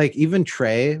 I like even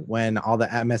Trey, when all the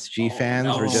MSG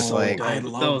fans were just like, I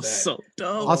love that. So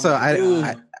dope. Also,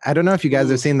 I don't know if you guys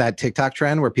have seen that TikTok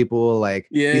trend where people will like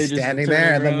be standing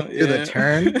there and then do the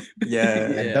turn.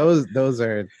 And those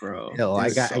are ill. I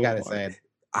gotta say.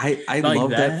 I like love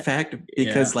that fact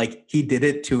because like he did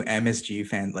it to MSG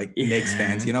fans, like Knicks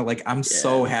fans, you know, like I'm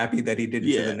so happy that he did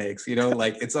it to the Knicks, you know,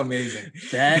 like it's amazing.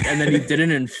 That, and then he did it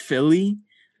in Philly.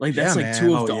 Like that's like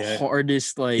two of the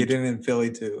hardest, like he did it in Philly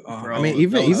too. Bro, I mean,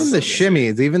 even the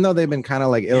shimmies, even though they've been kind of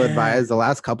like ill-advised the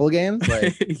last couple of games,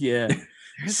 like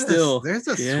there's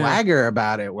a swagger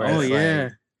about it where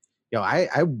like, yo, I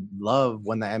love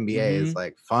when the NBA is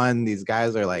like fun. These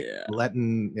guys are like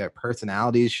letting their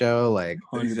personalities show. Like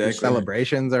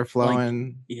celebrations are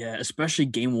flowing. Like, especially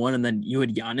game one, and then you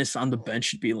had Giannis on the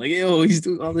bench be like, "Yo, he's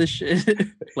doing all this shit."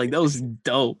 Like that was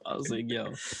dope. I was like,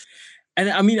 "Yo," and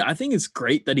I mean, I think it's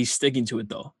great that he's sticking to it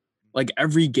though. Like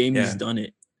every game he's done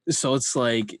it, so it's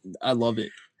like I love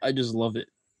it. I just love it.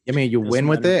 I mean, you win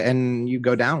with it and you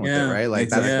go down with it, right? Like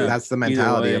that's the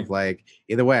mentality of like,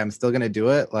 either way, I'm still gonna do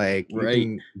it. Like you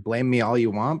can blame me all you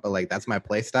want, but like that's my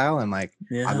play style, and like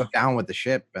I'll go down with the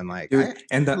ship. And like, dude,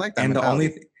 the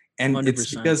only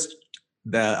it's because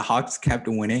the Hawks kept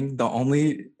winning. The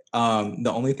only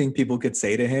thing people could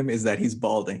say to him is that he's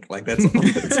balding. Like that's all.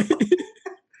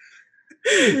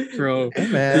 Bro, hey,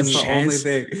 man, that's the only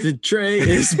thing. The Trey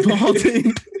is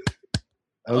balding.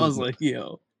 I was like,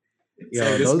 yo,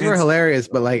 those were hilarious,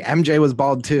 but like MJ was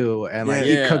bald too, and like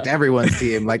he cooked everyone's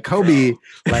team. Like Kobe,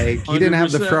 like he didn't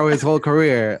have the throw his whole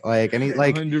career. Like, and he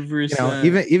like 100%.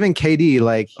 You know, even KD,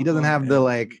 like he doesn't have the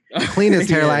like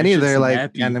cleanest hairline either.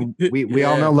 Like, and we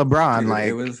all know LeBron. Like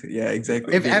it was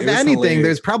exactly. If anything, hilarious.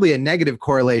 There's probably a negative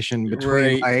correlation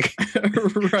between like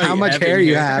how much hair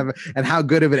you have and how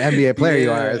good of an NBA player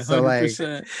you are. So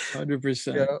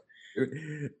 100%.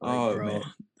 Oh, bro, man.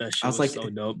 That shit was so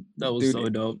dope. That was so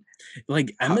dope.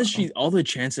 Like MSG, all the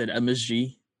chants at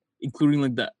MSG, including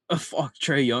like the fuck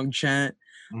Trae Young chant,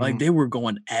 like they were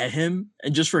going at him,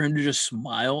 and just for him to just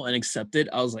smile and accept it,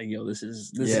 I was like, yo, this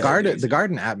is the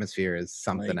Garden atmosphere is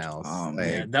something else.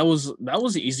 That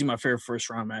was easily my favorite first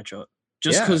round matchup.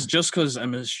 Just because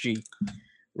MSG.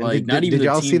 Like, did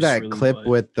y'all see that clip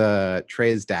with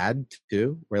Trae's dad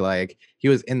too, where like he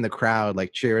was in the crowd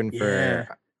like cheering for.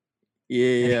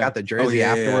 He got the jersey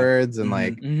afterwards, and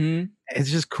like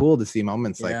it's just cool to see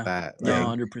moments like that. Like,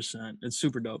 100%. It's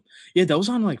super dope. Yeah, that was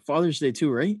on like Father's Day too,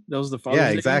 right? That was the Father's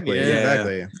Day. Exactly.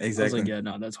 I was like,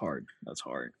 no, that's hard. That's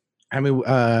hard. I mean,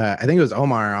 I think it was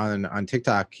Omar on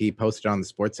TikTok. He posted on the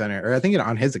Sports Center, or I think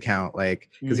on his account, like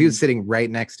because he was sitting right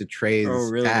next to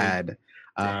Trae's dad,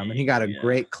 and he got a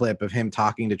great clip of him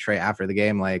talking to Trae after the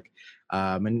game, like,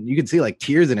 and you could see like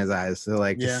tears in his eyes. So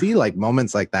like to see like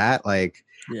moments like that, like.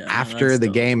 After the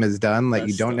game is done, like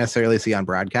you don't necessarily see on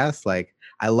broadcast. Like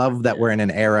I love that we're in an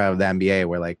era of the NBA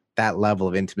where like that level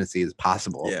of intimacy is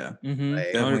possible.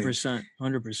 100%.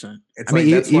 It's like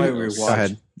that's why we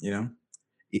watch. You know,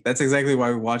 that's exactly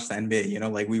why we watch the NBA. You know,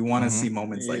 like we want to see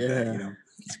moments like that. You know,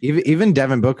 even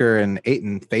Devin Booker and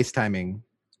Ayton FaceTiming.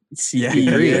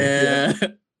 Yeah.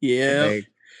 Like,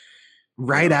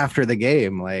 right after the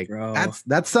game. Like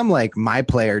that's some like my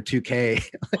player 2K.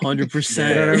 100%.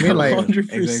 You know what I mean? Like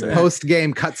 100%. Post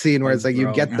game cutscene where it's like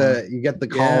you get the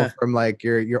call from like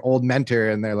your old mentor,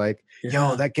 and they're like,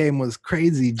 yo, that game was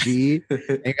crazy, G.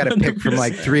 And you got to pick from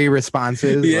like 3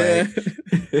 responses. Yeah.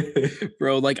 Like,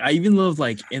 bro, like I even love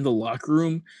like in the locker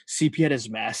room, CP had his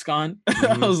mask on.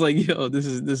 I was like, yo, this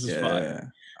is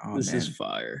fire. This is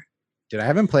fire. Dude, I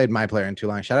haven't played My Player in too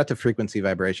long. Shout out to Frequency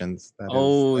Vibrations. That's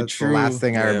true. The last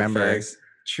thing I remember.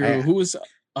 True. Who was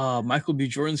Michael B.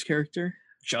 Jordan's character?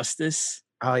 Justice.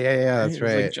 Oh yeah, that's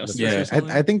right. Like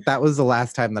I think that was the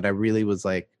last time that I really was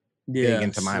like big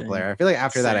into My Player. I feel like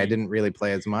after that I didn't really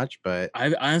play as much, but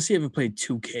I honestly haven't played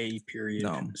 2K period.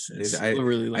 No,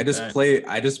 dude, I just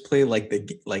play like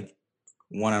the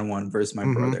one-on-one versus my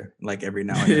brother, like every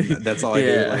now and then. That's all I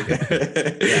do. Like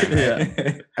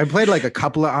I played like a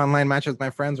couple of online matches with my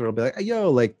friends where it'll be like,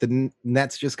 yo, like the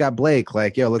Nets just got Blake,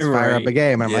 like, yo, let's fire up a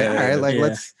game. And I'm like, all right, like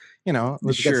let's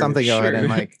get something going. And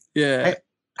like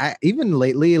I even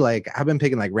lately, like I've been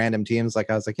picking like random teams. Like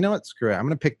I was like, you know what, screw it, I'm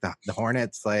gonna pick the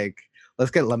Hornets. Like let's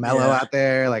get LaMelo out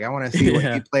there. Like I want to see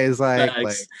what he plays like.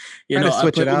 Like I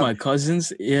played with my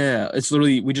cousins. Yeah, it's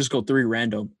literally we just go 3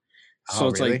 random. So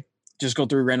it's like just go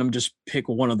through random, just pick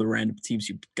one of the random teams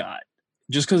you got.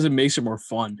 Just because it makes it more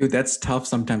fun. Dude, that's tough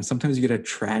sometimes. Sometimes you get a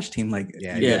trash team like you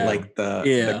get like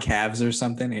the Cavs or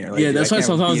something. And you're like, that's why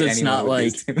sometimes it's not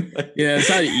like it's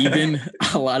not even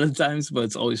a lot of times, but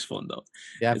it's always fun though.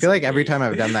 Yeah, I feel like every time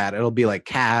I've done that, it'll be like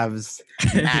Cavs,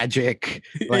 Magic,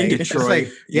 like Detroit.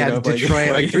 Like,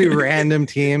 Detroit, like 3 random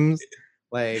teams.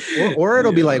 Like or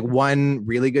it'll be like one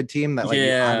really good team that like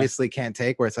you obviously can't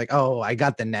take, where it's like, oh, I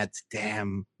got the Nets,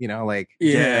 damn, like I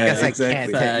guess I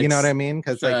can't take, you know what I mean?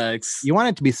 Because like you want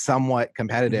it to be somewhat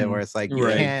competitive, where it's like you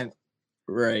can't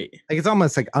like it's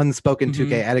almost like unspoken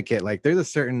 2K etiquette. Like there's a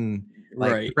certain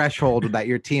like threshold that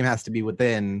your team has to be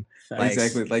within. Like,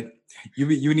 exactly. Like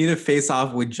you need to face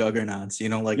off with juggernauts,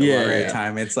 like a lot of the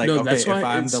time. It's like, okay, if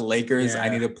I'm the Lakers, I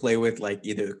need to play with like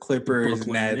either Clippers,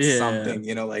 Nets, something,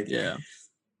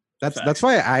 That's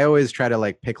why I always try to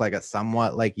like pick like a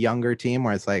somewhat like younger team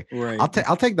where it's like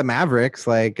I'll take the Mavericks,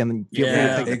 like, and feel free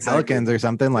to take the Pelicans or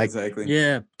something, like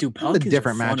dude, Pelicans a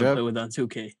different are fun matchup to play with on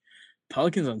 2K.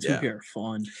 Pelicans on 2K are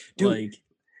fun, dude. Like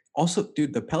also,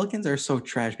 dude, the Pelicans are so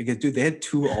trash because dude, they had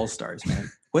 2 All-Stars,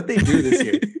 man. What they do this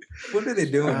year? What are they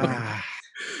doing,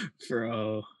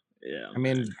 bro? Yeah, I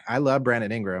mean, I love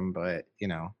Brandon Ingram, but we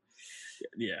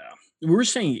were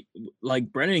saying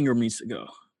like Brandon Ingram needs to go.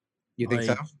 You think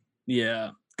so? Yeah.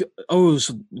 Oh,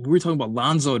 so we were talking about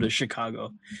Lonzo to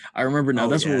Chicago. I remember now.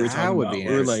 That's what we were talking about. We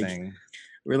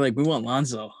were like, we want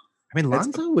Lonzo. I mean,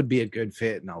 Lonzo would be a good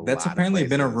fit in a lot. That's apparently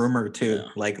been a rumor too.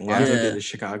 Like Lonzo did to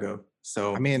Chicago.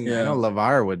 So I mean, I know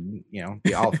LeVar would,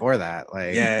 be all for that.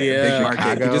 Like, big market.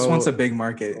 Chicago, he just wants a big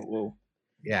market.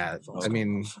 Yeah, I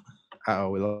mean,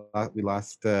 we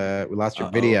lost your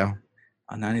video.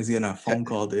 Nani's getting a phone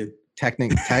call, dude.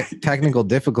 Technical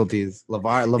difficulties.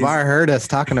 LeVar heard us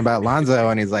talking about Lonzo,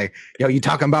 and he's like, "Yo, you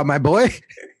talking about my boy?"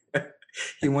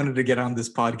 He wanted to get on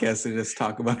this podcast to just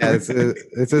talk about. This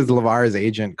is LeVar's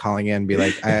agent calling in, be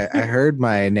like, "I heard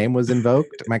my name was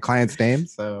invoked, my client's name,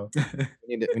 so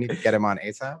we need to get him on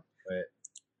ASAP."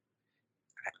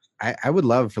 But I would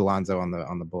love for Lonzo on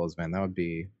the Bulls, man. That would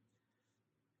be.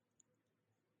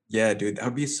 Yeah, dude, that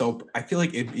would be so. I feel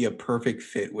like it'd be a perfect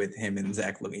fit with him and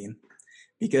Zach LaVine,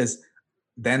 because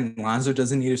then Lonzo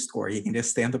doesn't need to score. He can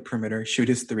just stay on the perimeter, shoot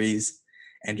his threes,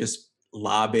 and just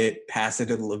lob it, pass it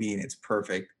to LaVine. It's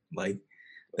perfect. Like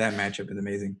that matchup is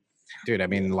amazing. Dude, I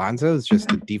mean, Lonzo is just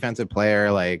a defensive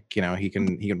player. Like, he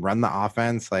can run the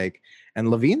offense. Like, and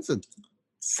LaVine's a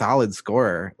solid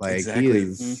scorer. Like, he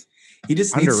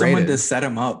just needs someone to set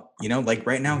him up. Like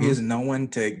right now, he has no one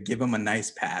to give him a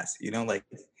nice pass. Like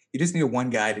you just need one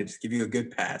guy to just give you a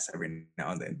good pass every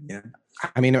now and then.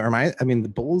 I mean, the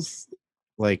Bulls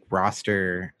like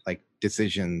roster like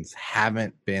decisions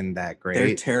haven't been that great.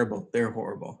 They're terrible. They're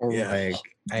horrible. Like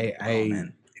I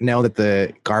know that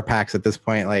the Garpax at this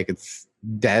point, like it's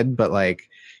dead, but like,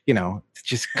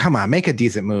 just come on, make a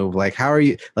decent move. Like, how are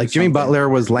you? Like Jimmy Butler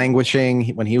was languishing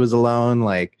when he was alone.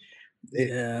 Like,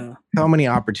 so many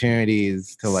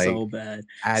opportunities to like so bad.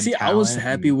 See, I was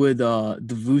happy with the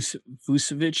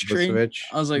Vucevic trade.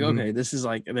 I was like, okay, this is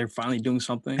like they're finally doing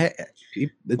something.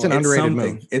 It's an underrated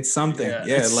move. It's something.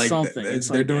 It's like something.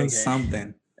 They're doing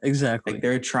something. Exactly. Like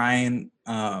they're trying.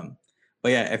 But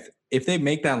yeah, if they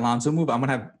make that Lonzo move, I'm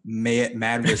gonna have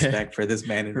mad respect for this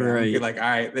man. Right. Be like, all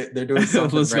right, they're doing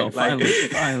something. Let's right. Go.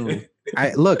 Finally.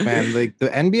 Look, man. Like the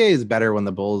NBA is better when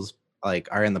the Bulls like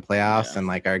are in the playoffs and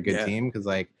like are a good team, because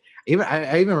like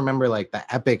I even remember like the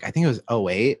epic. I think it was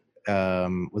 08.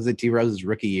 Was it D Rose's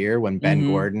rookie year when Ben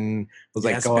Gordon was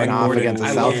like going off against the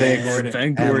Celtics?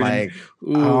 Ben Gordon. And like,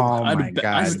 oh my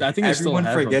god! I think everyone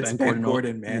forgets Ben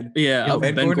Gordon, man. Yeah,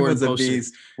 Ben Gordon was a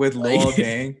beast with Luol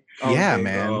Deng. Yeah,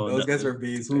 man. Those guys are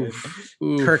beasts, man.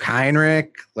 Kirk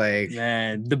Heinrich, like,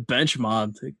 man, the bench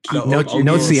mob.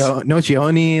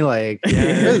 Nocioni, like,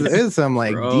 there's some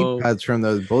like deep cuts from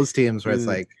those Bulls teams where it's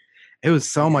like, it was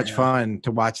so much fun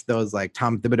to watch those like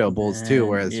Tom Thibodeau Bulls too,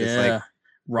 where it's just like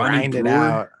grind it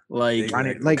out. Like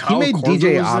he made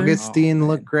DJ Augustine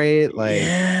look great. Like,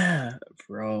 yeah,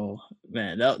 bro,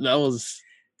 man, that was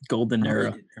golden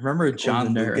era. Remember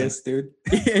John Lucas, dude?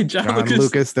 Yeah, John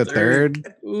Lucas the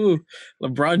third. Ooh,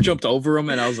 LeBron jumped over him,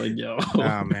 and I was like, "Yo,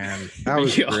 oh man, that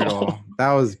was brutal.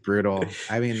 That was brutal."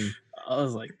 I mean, I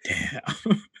was like,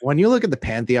 "Damn." When you look at the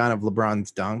pantheon of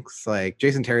LeBron's dunks, like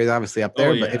Jason Terry is obviously up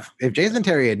there, but if Jason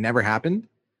Terry had never happened,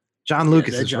 John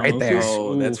Lucas is right there.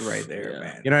 Oh, that's right there,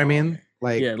 man. You know what I mean?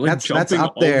 Like, that's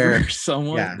up there. Over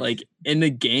someone like in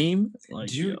the game. Like,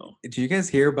 did you guys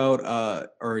hear about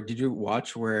or did you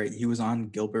watch where he was on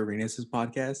Gilbert Arenas'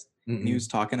 podcast and he was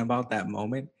talking about that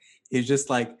moment? It's just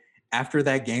like, after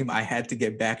that game, I had to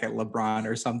get back at LeBron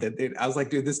or something. Dude, I was like,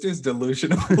 dude, this dude's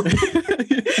delusional.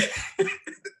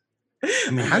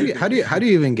 I mean, how do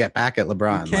you even get back at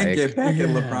LeBron? You can't get back at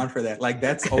LeBron for that. Like,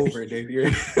 that's over, dude. You're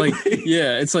like,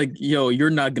 it's like, yo, you're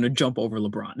not gonna jump over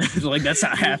LeBron. Like, that's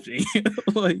not happening.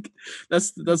 Like,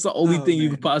 that's the only thing you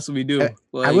could possibly do.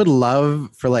 Like, I would love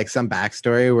for like some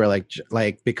backstory where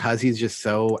like because he's just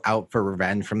so out for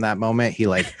revenge from that moment, he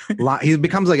like he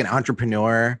becomes like an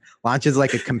entrepreneur, launches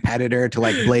like a competitor to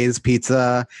like Blaze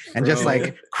Pizza, and just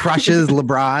like crushes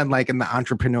LeBron like in the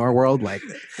entrepreneur world. Like,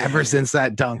 ever since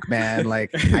that dunk, man, like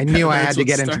I knew I had to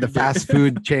get into the fast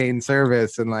food chain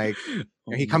service, and like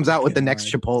he comes out with the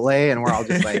next Chipotle, and we're all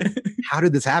just like, how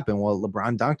did this happen? Well,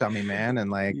 LeBron dunked on me, man,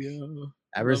 and like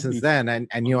ever since then,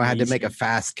 I knew I had to make a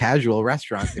fast casual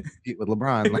restaurant to compete with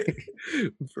LeBron. Like,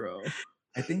 bro,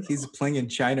 I think he's playing in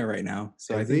China right now,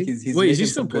 so I think he's Wait, making is he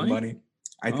still some good money.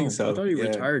 I think so. I thought he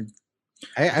retired.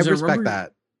 I respect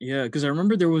that. Yeah, because I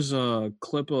remember there was a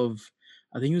clip of,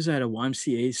 I think he was at a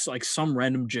YMCA, like some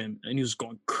random gym, and he was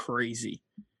going crazy.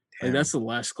 Like, that's the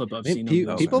last clip I've seen.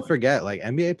 People forget, like,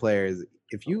 NBA players,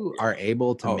 if you are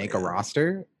able to make a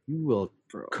roster, you will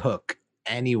cook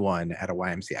anyone at a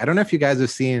YMCA. I don't know if you guys have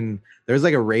seen, there's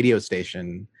like a radio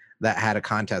station that had a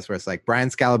contest where it's like Brian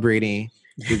Scalabrine,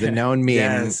 who's a known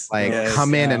meme,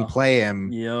 come in and play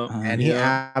him. And he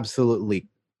absolutely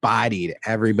bodied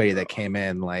everybody that came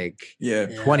in, like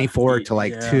 24 to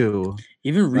like 2.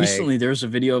 Even recently, there's a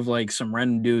video of like some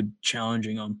random dude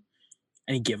challenging him,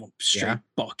 and he gave him straight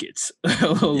buckets.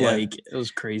 Like, it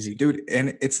was crazy, dude.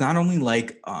 And it's not only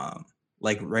like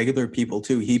regular people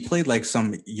too. He played like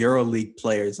some EuroLeague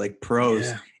players, like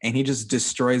pros, and he just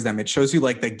destroys them. It shows you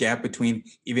like the gap between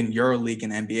even EuroLeague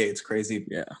and NBA. It's crazy.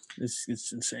 Yeah, it's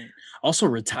insane. Also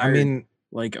retired. I mean,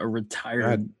 like a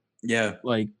retired.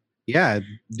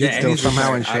 Dude's still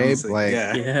somehow in shape. Honestly, like,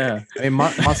 I mean,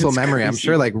 muscle memory. I'm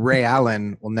sure like Ray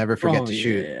Allen will never forget to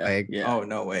shoot. Oh,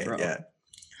 no way. Bro. Yeah.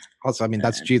 Also, I mean,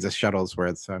 that's Jesus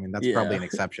Shuttlesworth. So, I mean, that's probably an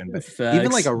exception. But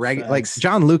even like like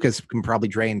John Lucas can probably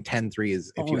drain 10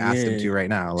 threes if you asked him to right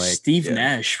now. Like, Steve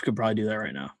Nash could probably do that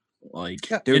right now. Like,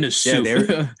 in a suit.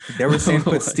 They were saying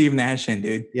put Steve Nash in,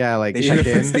 dude. Yeah, like they should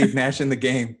have put Steve Nash in the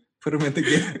game. Put him in the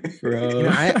game, bro. You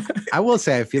know, I will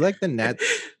say, I feel like the Nets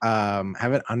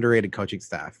have an underrated coaching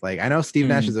staff. Like, I know Steve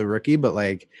Nash is a rookie, but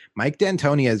like Mike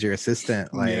D'Antoni as your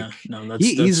assistant, like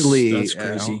he easily. That's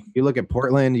crazy. You look at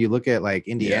Portland, you look at like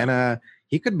Indiana.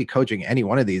 He could be coaching any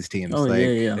one of these teams. Oh, like,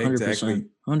 100%,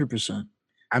 100%.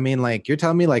 I mean, like, you're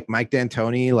telling me like Mike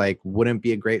D'Antoni like wouldn't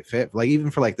be a great fit, like even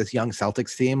for like this young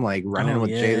Celtics team, like running with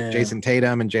Jason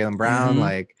Tatum and Jaylen Brown,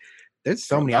 like. There's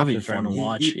so many options for him to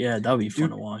watch. That would be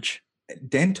fun to watch.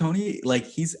 D'Antoni, like,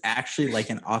 he's actually like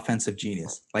an offensive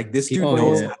genius. Like, this dude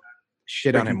knows how to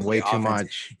shit on him way too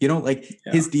much. You know, like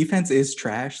his defense is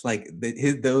trash. Like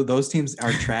those teams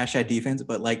are trash at defense,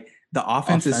 but like the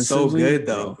offense is so good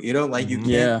though. You know, like you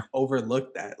can't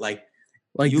overlook that. Like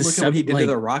you look at what he did to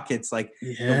the Rockets. Like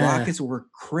the Rockets were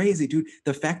crazy, dude.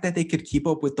 The fact that they could keep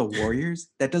up with the Warriors,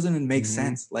 that doesn't even make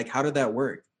sense. Like, how did that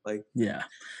work? Like,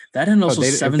 that and also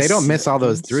if they don't miss all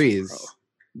those threes.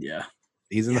 Bro.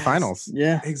 He's in the finals.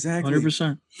 Yeah, exactly.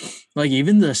 100%. Like,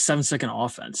 even the 7-second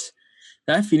offense,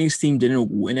 that Phoenix team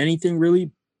didn't win anything really,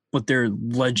 but they're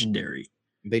legendary.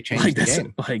 They changed the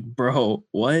game. Like, bro,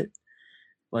 what?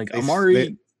 Like,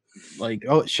 Amari.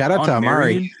 Shout out to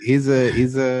Amari. He's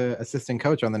a assistant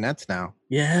coach on the Nets now.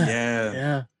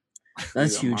 Yeah.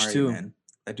 That's huge Amari, too. Man.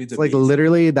 That dude's it's like beast.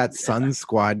 literally that Suns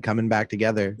squad coming back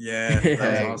together. Yeah,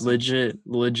 that was awesome.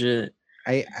 Legit.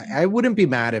 I wouldn't be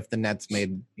mad if the Nets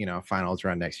made, finals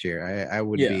run next year. I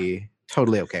would be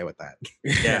totally okay with that.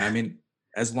 Yeah, I mean,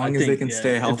 as long as they can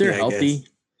stay healthy, if they're healthy,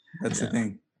 that's the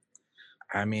thing.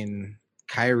 I mean,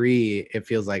 Kyrie, it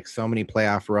feels like so many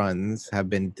playoff runs have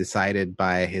been decided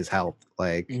by his health.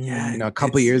 Like, a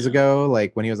couple years ago,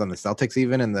 like when he was on the Celtics,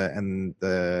 even and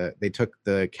they took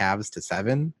the Cavs to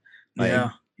 7.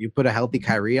 Like, you put a healthy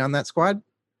Kyrie on that squad,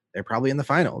 they're probably in the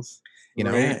finals. You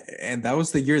know, and that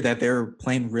was the year that they were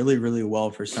playing really, really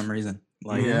well for some reason.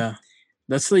 Like,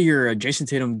 that's the year Jason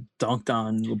Tatum dunked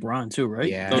on LeBron too, right?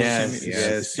 Yeah,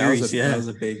 that was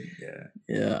a big,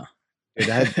 yeah.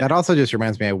 That also just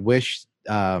reminds me. I wish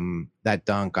that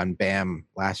dunk on Bam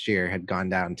last year had gone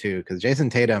down too, because Jason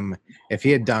Tatum, if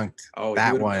he had dunked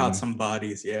that one, caught some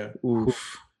bodies. Yeah,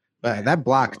 but that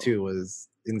block too was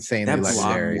insanely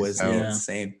legendary. That block was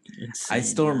insane. I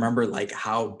still remember like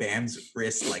how Bam's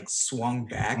wrist like swung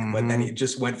back, but then he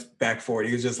just went back forward.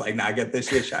 He was just like, "Nah, get this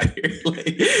shit out of here."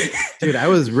 Like, dude, I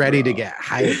was ready to get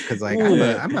hyped because like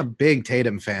I'm a big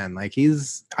Tatum fan. Like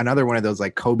he's another one of those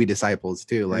like Kobe disciples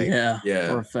too. Like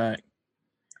for a fact.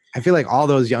 I feel like all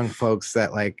those young folks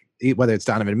that like, whether it's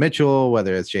Donovan Mitchell,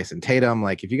 whether it's Jason Tatum,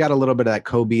 like if you got a little bit of that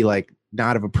Kobe like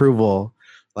nod of approval,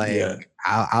 like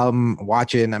I'm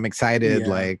watching, I'm excited.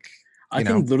 Like I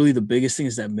think literally the biggest thing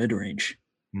is that mid range.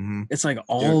 It's like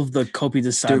all of the Kobe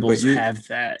disciples have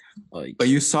that. Like, but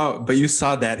you saw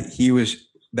that he was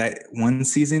that one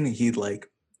season he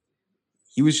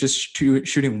was just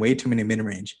shooting way too many mid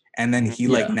range, and then he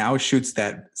like now shoots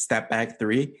that step back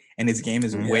 3, and his game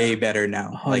is way better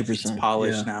now. 100%. Like it's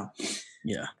polished now.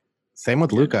 Yeah. Same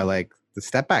with Luka. Like the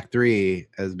step back 3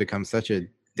 has become such a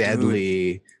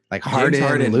deadly. Like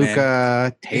Harden,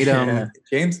 Luka, Tatum.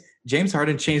 James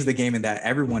Harden changed the game in that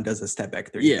everyone does a step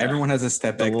back 3. Everyone has a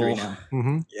step back 3 now.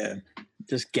 Yeah.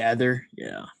 Just gather.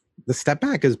 Yeah. The step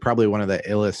back is probably one of the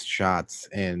illest shots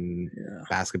in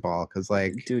basketball because,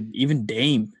 like, dude, even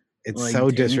Dame. It's like, so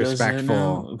Dame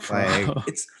disrespectful. Like,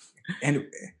 it's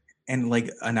and like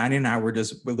Anani and I we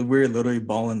were literally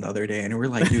balling the other day, and we're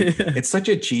like, dude, it's such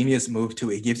a genius move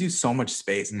too. It gives you so much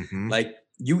space. Like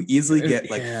you easily get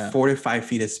like 4 to 5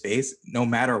 feet of space, no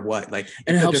matter what. Like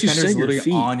and if the defender's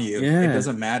literally on you, it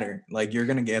doesn't matter. Like you're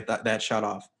gonna get that shot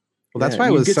off. Well, that's why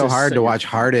it was so hard to watch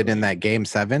Harden in that game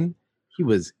 7. He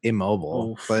was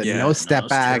immobile, but no step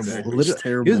backs. He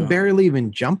was barely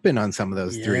even jumping on some of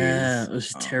those threes. Yeah, it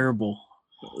was terrible.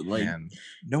 Like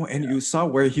no, and you saw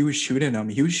where he was shooting them.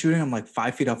 He was shooting them like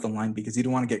 5 feet off the line because he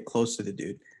didn't want to get close to the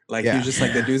dude. Like he was just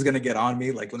like, the dude's gonna get on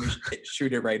me. Like let me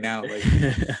shoot it right now. Like,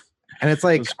 and it's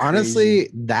like honestly,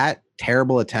 that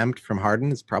terrible attempt from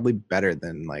Harden is probably better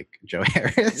than like Joe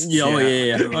Harris.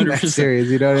 100%.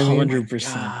 Series, you know what I mean?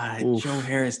 100%. Joe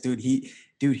Harris, dude,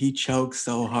 he choked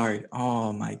so hard.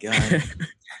 Oh my god.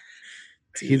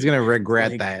 He's gonna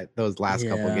regret those last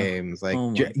couple games. Like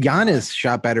Giannis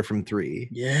shot better from 3.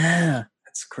 Yeah,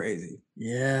 that's crazy.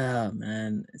 Yeah,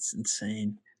 man, it's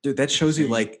insane, dude. That shows you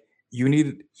like you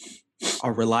need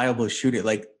a reliable shooter.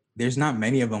 Like there's not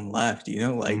many of them left. You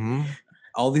know, like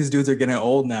all these dudes are getting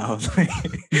old now.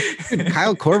 Dude,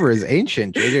 Kyle Korver is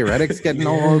ancient. JJ Redick's getting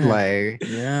old. Like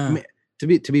I mean,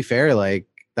 to be fair, like.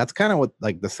 That's kind of what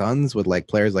like the Suns with like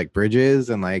players like Bridges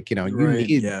and like you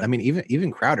need. I mean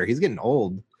even Crowder, he's getting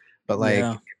old, but like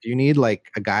if you need like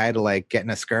a guy to like get in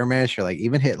a skirmish or like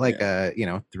even hit like a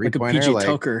 3-pointer like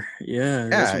a PJ Tucker.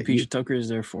 That's what PJ Tucker is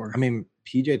there for. I mean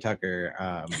PJ Tucker,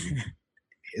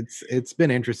 it's been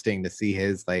interesting to see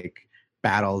his like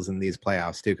battles in these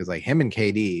playoffs too, because like him and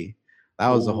KD, that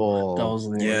was a whole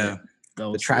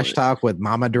the trash talk with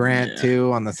Mama Durant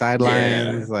too on the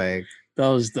sidelines like. That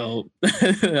was dope.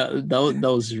 that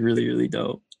was really, really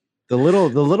dope. The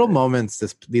little moments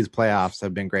these playoffs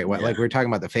have been great. Like we were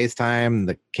talking about the FaceTime,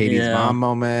 the Katie's mom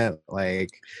moment. Like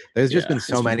there's just been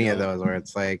so many of those where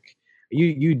it's like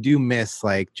you do miss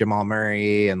like Jamal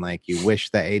Murray and like you wish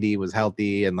that AD was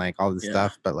healthy and like all this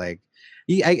stuff. But like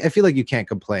I feel like you can't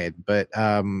complain. But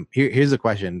here's a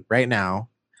question right now.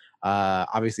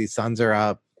 Obviously Suns are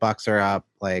up, Bucks are up.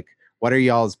 Like what are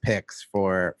y'all's picks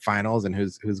for finals and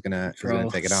who's gonna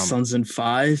take it home? Suns in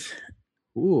 5.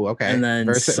 Ooh, okay. And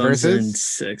then Suns in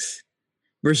 6.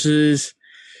 Versus,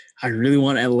 I really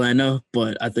want Atlanta,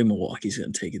 but I think Milwaukee's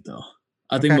gonna take it though.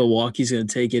 I think Milwaukee's gonna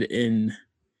take it in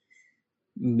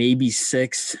maybe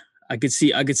 6. I could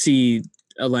see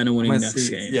Atlanta winning next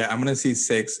game. Yeah, I'm gonna see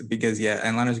 6 because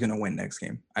Atlanta's gonna win next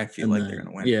game. I feel like they're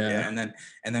gonna win. Yeah,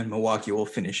 and then Milwaukee will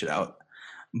finish it out.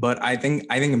 But I think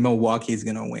Milwaukee's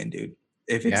gonna win, dude.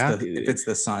 If it's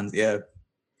the Suns,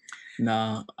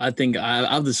 Nah, I think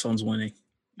I have the Suns winning.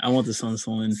 I want the Suns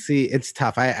to win. See, it's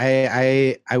tough.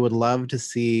 I would love to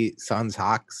see Suns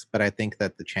Hawks, but I think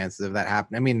that the chances of that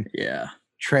happening. I mean, yeah,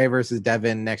 Trey versus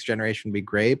Devin next generation would be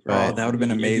great, but that would have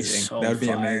been amazing. So that would be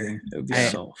fire. amazing. It would be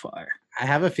so fire. I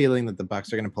have a feeling that the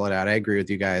Bucks are going to pull it out. I agree with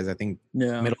you guys. I think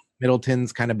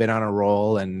Middleton's kind of been on a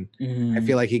roll, and I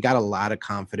feel like he got a lot of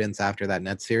confidence after that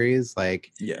Nets series.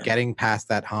 Like getting past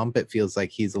that hump, it feels like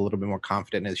he's a little bit more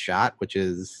confident in his shot, which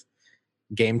is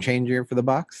game changer for the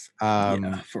Bucks.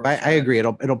 I agree.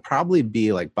 It'll probably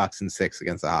be like Bucks in 6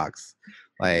 against the Hawks.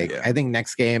 Like I think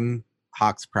next game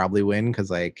Hawks probably win because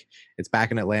like it's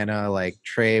back in Atlanta. Like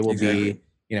Trey will be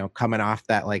coming off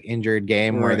that like injured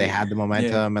game where they had the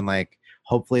momentum and like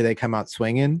hopefully they come out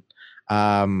swinging.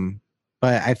 But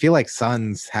I feel like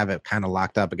Suns have it kind of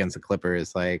locked up against the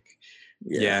Clippers. Like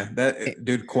that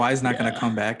dude Kawhi's not going to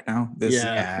come back now.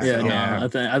 I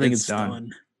think it's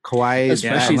done. Kawhi,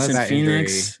 especially in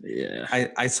Phoenix.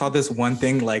 Injury. I saw this one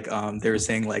thing like they were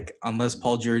saying like unless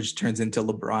Paul George turns into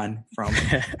LeBron from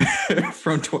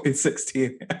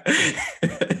 2016.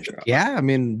 Yeah, I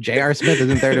mean J.R. Smith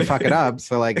isn't there to fuck it up.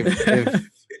 So like if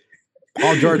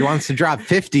Paul George wants to drop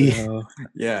 50,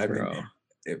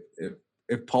 if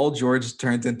Paul George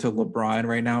turns into LeBron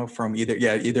right now from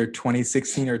either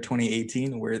 2016 or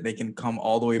 2018, where they can come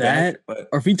all the way back,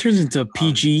 or if he turns into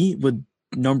PG with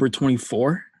number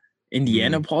 24.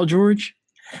 Indiana Paul George,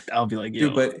 I'll be like,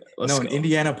 dude, but no, in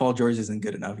Indiana Paul George isn't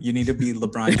good enough. You need to be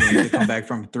LeBron James to come back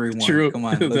from 3-1. True. Come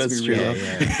on, let's be real.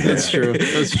 That's true.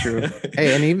 That's true.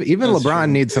 Hey, and even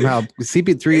LeBron needs some help.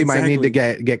 CP3 might need to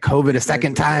get COVID a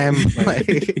second time.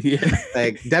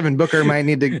 Like Devin Booker might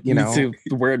need to, to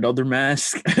wear another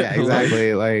mask. Yeah,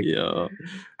 exactly.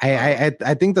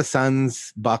 I think the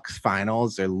Suns Bucks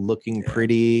finals are looking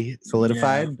pretty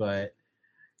solidified, but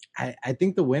I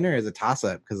think the winner is a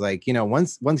toss-up because, like,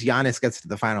 once Giannis gets to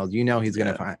the finals, he's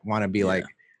gonna want to be like,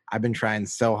 I've been trying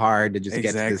so hard to just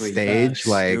get to this stage.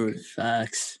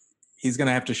 Facts. He's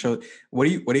gonna have to show. What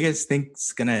do you guys think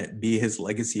is gonna be his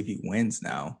legacy if he wins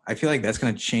now? I feel like that's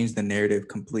gonna change the narrative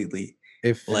completely.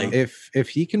 If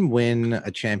he can win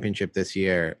a championship this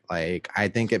year, like I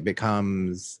think it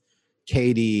becomes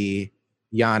KD,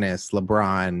 Giannis,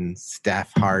 LeBron,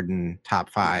 Steph, Harden, top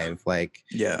 5. Like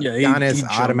Giannis he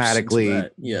automatically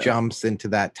jumps into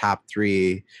that top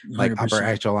 3, like 100%. Upper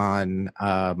echelon.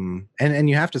 And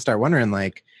you have to start wondering,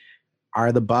 like,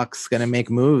 are the Bucks gonna make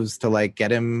moves to like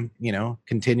get him,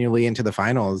 continually into the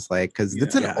finals? Like, because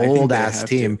it's an old ass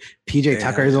team. PJ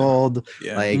Tucker's old.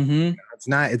 Like it's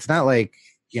not like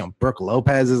Brooke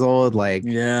Lopez is old. Like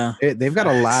they've got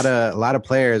a lot of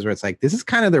players where it's like this is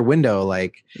kind of their window.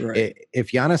 Like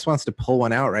if Giannis wants to pull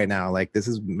one out right now, like this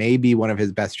is maybe one of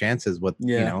his best chances with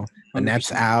the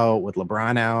Nets out, with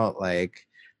LeBron out. Like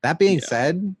that being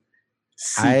said,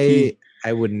 CP.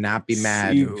 I would not be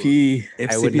mad CP. If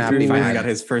CP3 finally got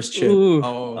his first chip.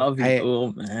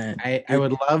 Man. I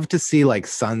would love to see like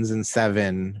Suns in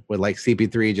 7 with like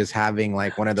CP3 just having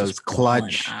like one of those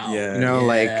clutch,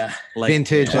 like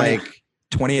vintage, like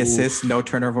 20 assists, no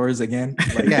turnovers again.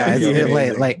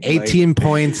 Like 18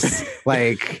 points,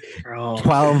 like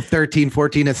 12, 13,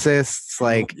 14 assists,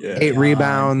 like 8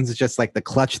 rebounds, just like the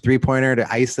clutch 3-pointer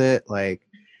to ice it. Like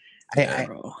I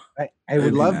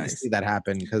would love to see that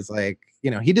happen because like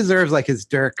he deserves like his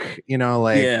Dirk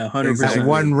 100%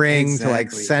 one ring to like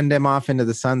send him off into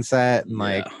the sunset and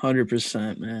like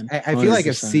 100%, man. I feel like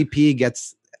if CP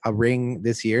gets a ring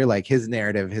this year, like his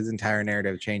entire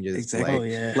narrative changes.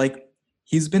 Exactly. Like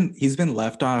he's been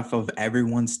left off of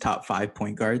everyone's top 5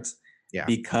 point guards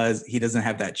because he doesn't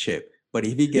have that chip. But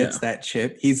if he gets that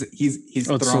chip, he's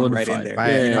thrown right in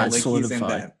there. He's in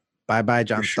that. Bye,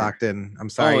 John Stockton. I'm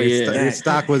sorry. Your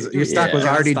stock was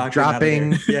already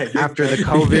dropping after the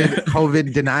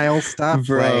COVID denial stuff,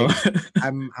 bro. Like,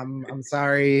 I'm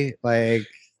sorry. Like,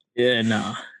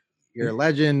 you're a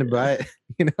legend, but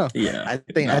I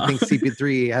think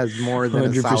CP3 has more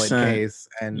than 100%. A solid case,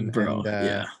 and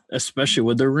especially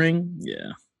with the ring,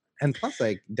 And plus,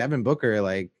 like Devin Booker,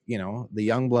 like, the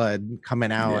young blood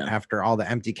coming out after all the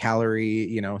empty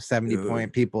calorie,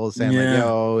 70-point people saying like,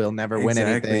 yo, he'll never win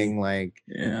anything. Like,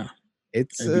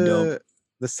 it's the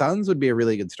Suns would be a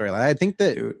really good storyline. I think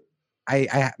that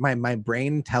my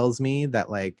brain tells me that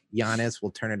like Giannis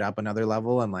will turn it up another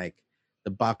level and like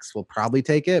the Bucks will probably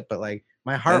take it. But like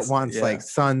my heart wants like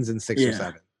Suns in 6 or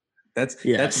 7.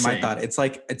 That's my thought. It's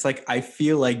like I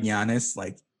feel like Giannis,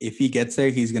 like if he gets there,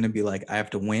 he's gonna be like, I have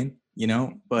to win,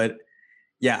 But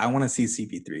I want to see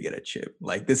CP3 get a chip.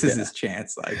 Like this is his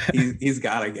chance. Like he's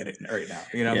gotta get it right now.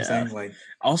 You know what I'm saying? Like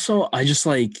also, I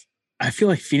feel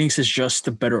like Phoenix is just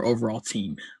a better overall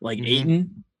team. Like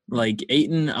Ayton, Like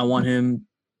Ayton, I want him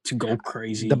to go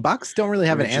crazy. The Bucks don't really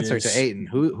have an answer to Ayton.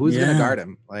 Who's gonna guard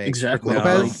him? Like exactly.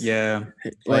 Lopez?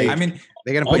 Like I mean,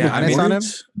 they're gonna put Giannis on him.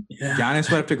 Yeah. Giannis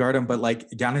would have to guard him, but like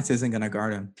Giannis isn't gonna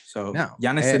guard him. So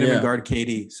Giannis didn't even guard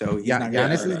KD. So he's not.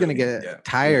 Giannis is gonna get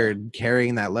tired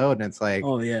carrying that load, and it's like,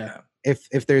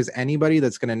 if there's anybody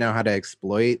that's gonna know how to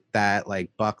exploit that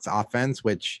like Bucks offense,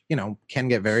 which can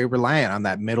get very reliant on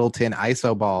that Middleton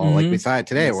ISO ball, like we saw it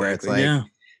today, where it's like,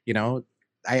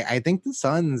 I think the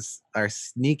Suns are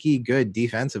sneaky good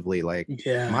defensively. Like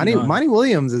Monty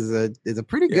Williams is a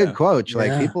pretty good coach.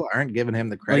 Like people aren't giving him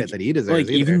the credit that he deserves. Like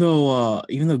even though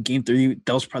game 3,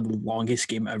 that was probably the longest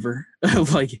game ever.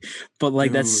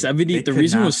 But that 70, the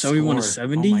reason was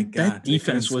 71-70. Oh that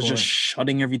defense was just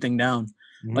shutting everything down.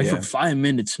 Like for 5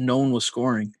 minutes, no one was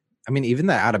scoring. I mean, even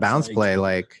that out of bounds play,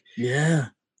 like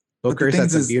Booker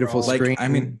sets a beautiful screen. I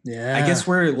mean, I guess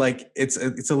we're like it's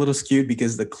a little skewed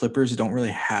because the Clippers don't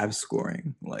really have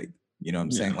scoring. Like, you know what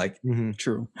I'm saying? Like,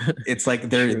 true. It's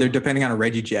like they're depending on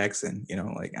Reggie Jackson.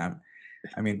 Like I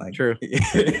mean, like true.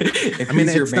 I mean,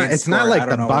 it's not like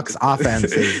the Bucks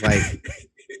offense is like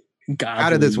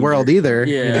out of this world either.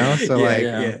 So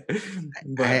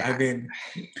But I mean,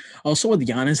 also with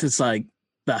Giannis, it's like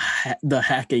the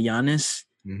hack of Giannis.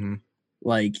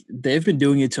 Like they've been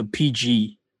doing it to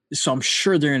PG. So I'm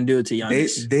sure they're gonna do it to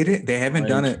Giannis. They haven't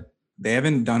done it. They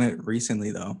haven't done it recently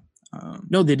though.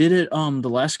 No, they did it. The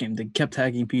last game they kept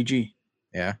tagging PG.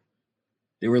 Yeah,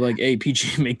 they were like, "Hey,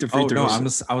 PG, make the free throws." Oh no,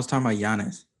 I was talking about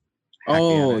Giannis.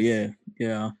 Oh Giannis.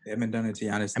 Yeah. They haven't done it to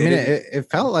Giannis. I mean, it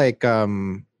felt like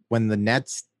when the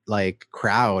Nets like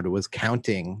crowd was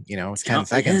counting, 10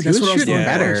 seconds. He was shooting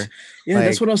better.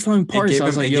 That's what I was telling Parks. I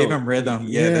was like, gave him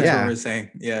rhythm. That's what we're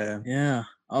saying. Yeah.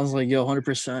 I was like,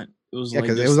 100%. It was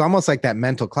because it was almost like that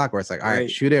mental clock where it's like, all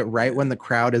right, shoot it right when the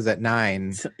crowd is at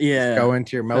 9. Yeah, go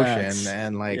into your motion,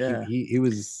 and like he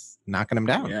was knocking him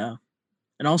down. Yeah,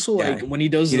 and also like when he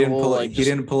does, he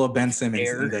didn't pull a Ben Simmons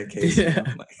in that case.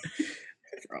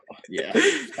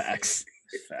 Facts.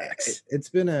 It's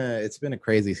been a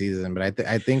crazy season, but I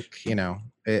think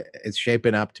it's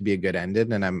shaping up to be a good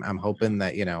ending, and I'm hoping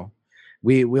that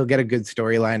we'll get a good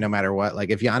storyline no matter what. Like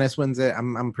if Giannis wins it,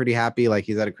 I'm pretty happy. Like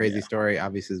he's had a crazy story.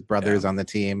 Obviously his brother's on the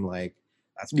team. Like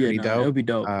that's pretty dope. It'll be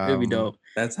dope. It'll be dope.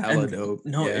 That's hella dope.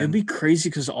 No, it'll be crazy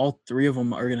because all 3 of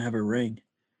them are gonna have a ring.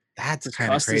 That's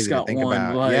kind of crazy to think one,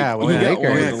 about. Like, well, he got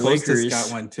one with the Lakers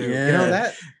got one too.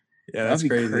 Yeah. That's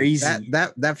crazy.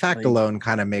 That fact alone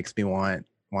kind of makes me want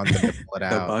them to pull it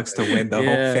out. The Bucks to win, the whole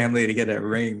family to get a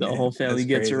ring. The whole family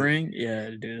gets a ring. Yeah,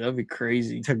 dude, that'd be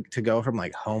crazy. To go from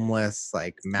like homeless,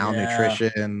 like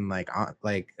malnutrition, they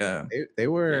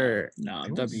were. No,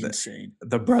 that'd be insane.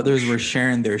 The brothers were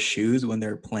sharing their shoes when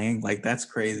they're playing. Like that's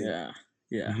crazy. Yeah.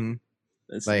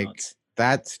 That's like nuts.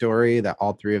 That story that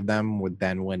all 3 of them would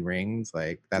then win rings.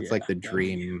 Like that's like the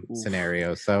dream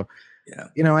scenario. So.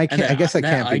 Yeah, I guess I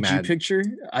can't be IG mad. Picture.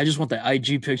 I just want the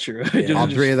IG picture. All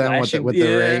 3 of them with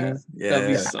the rings. That'd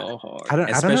be so hard. I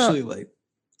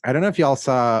don't know if y'all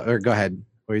saw. Or go ahead.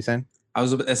 What were you saying? I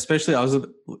was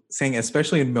saying,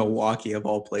 especially in Milwaukee of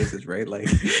all places, right? Like,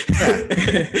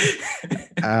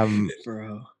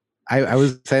 bro. I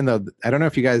was saying though, I don't know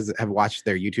if you guys have watched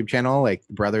their YouTube channel. Like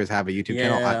the brothers have a YouTube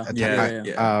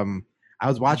channel. I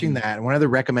was watching that, and one of the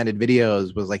recommended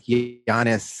videos was like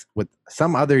Giannis with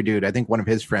some other dude, I think one of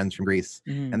his friends from Greece,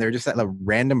 and they were just at a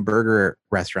random burger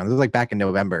restaurant. This was like back in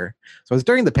November, so it was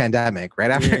during the pandemic,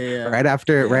 right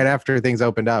after things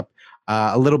opened up,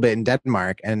 a little bit in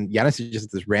Denmark, and Giannis is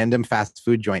just this random fast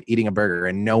food joint eating a burger,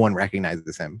 and no one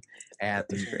recognizes him. And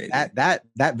that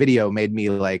video made me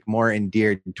like more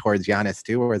endeared towards Giannis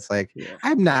too, where it's like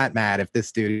I'm not mad if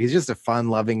this dude, he's just a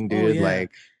fun-loving dude,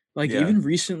 even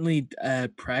recently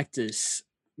at practice,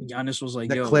 Giannis was like,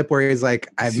 the clip where he's like,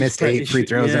 I missed 8 free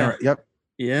throws.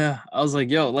 Yeah. I was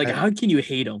like, how can you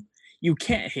hate him? You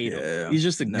can't hate him. He's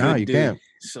just a good dude. Can't.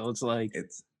 So it's like, and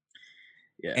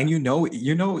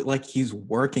like he's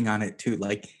working on it too.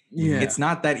 Like, it's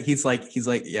not that he's like,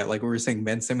 like we were saying,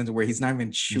 Ben Simmons, where he's not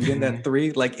even shooting that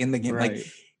 3, like in the game. Right. Like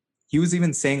he was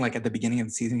even saying like at the beginning of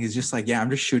the season, he's just like, I'm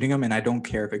just shooting them and I don't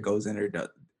care if it goes in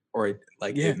or it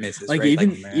misses. Like right?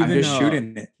 even I'm just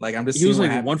shooting it. Like I'm just. He was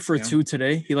like 1 for 2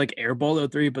 today. He like airballed a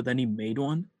 3, but then he made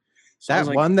one. So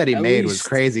that one that he made was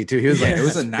crazy too. He was like, it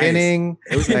was spinning.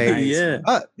 It was that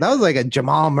was like a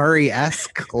Jamal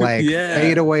Murray-esque like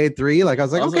fadeaway 3. Like I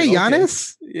was like, okay,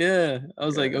 Giannis. Yeah, I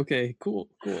was like, okay, cool.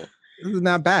 This is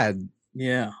not bad.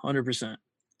 Yeah, 100%.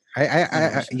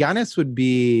 I Giannis would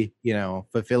be,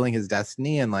 fulfilling his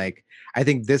destiny, and like I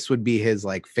think this would be his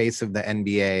like face of the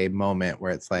NBA moment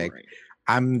where it's like,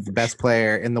 I'm the best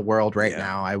player in the world right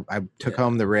now. I took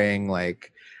home the ring.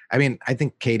 Like, I mean, I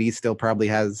think KD still probably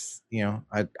has,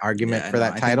 an argument for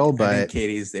that title, but I think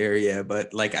KD's there.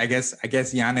 But like, I guess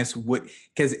Giannis would,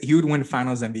 because he would win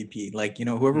finals MVP. Like,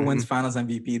 whoever wins finals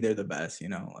MVP, they're the best,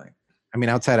 like. I mean,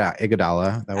 outside of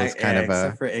Iguodala, that was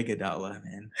except for Iguodala,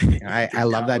 man. I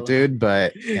love that dude,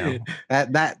 but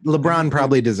that LeBron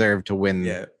probably deserved to win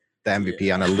the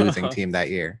MVP on a losing team that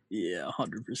year. Yeah,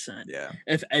 100%. Yeah.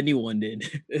 If anyone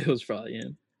did, it was probably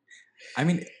him. I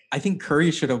mean, I think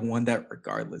Curry should have won that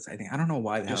regardless. I don't know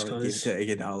why the hell they gave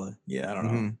it to Iguodala. Yeah, I don't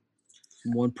know.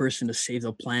 One person to save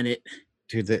the planet.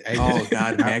 Dude, oh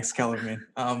God, Max Kellerman.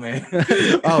 Oh man.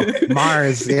 Oh,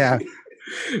 Mars. Yeah.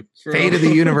 Fate of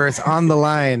the universe on the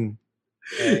line.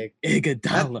 Like,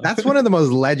 that's one of the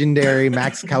most legendary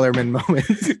Max Kellerman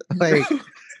moments. Like,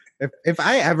 if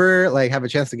I ever have a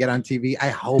chance to get on TV, I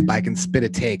hope I can spit a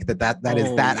take that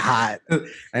is that hot. And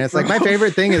it's like my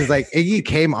favorite thing is like Iggy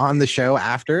came on the show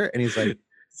after and he's like,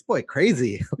 this boy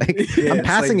crazy. Like I'm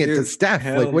passing it to Steph.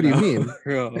 Like, what do you mean?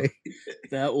 Bro,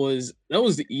 that was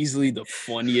easily the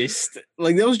funniest.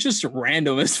 Like that was just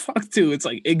random as fuck too. It's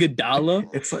like Iguodala.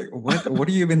 It's like what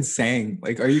are you even saying?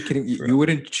 Like, are you kidding? You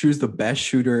wouldn't choose the best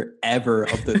shooter ever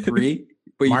of the three.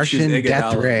 But Martian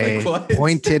death ray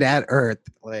pointed at Earth,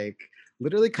 like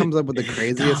literally comes up with the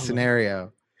craziest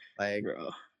scenario. Like,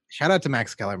 shout out to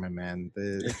Max Kellerman, man.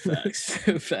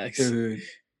 Facts. Dude.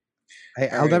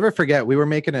 I'll never forget. We were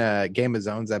making a Game of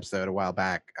Zones episode a while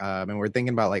back, and we're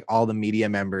thinking about like all the media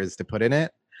members to put in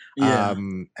it. Yeah.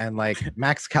 And like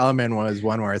Max Kellerman was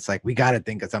one where it's like we got to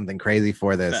think of something crazy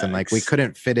for this, and like we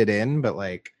couldn't fit it in, but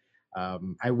like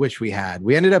I wish we had.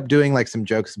 We ended up doing like some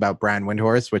jokes about Brian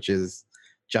Windhorst, which is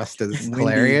just as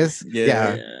hilarious.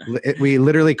 We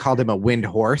literally called him a wind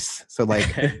horse, so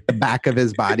like the back of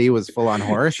his body was full on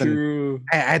horse. True.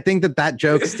 And I think that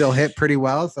joke still hit pretty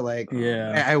well, so like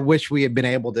I wish we had been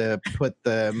able to put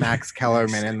the Max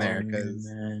Kellerman in there, because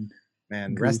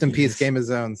man, rest in peace, Game of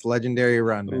Zones, legendary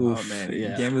run, man. Oh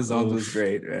man, Game of Zones was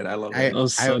great, man. I love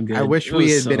it. I wish we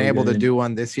had been able to do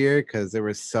one this year, because there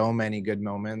were so many good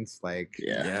moments, like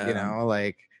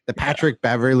like the Patrick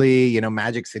Beverly,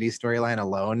 Magic City storyline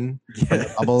alone for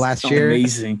the bubble last year.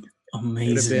 Amazing.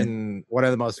 Would have been one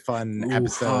of the most fun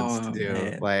episodes to do.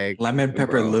 Man. Like Lemon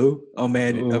Pepper Lou. Oh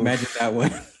man, imagine that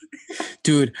one.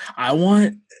 Dude, I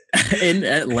want in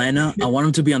Atlanta, I want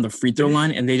them to be on the free throw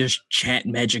line and they just chant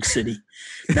Magic City.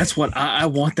 That's what I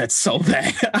want that so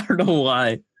bad. I don't know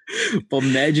why. But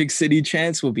Magic City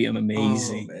chants will be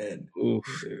amazing. Oh, man.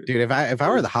 Dude, if I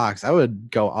were the Hawks, I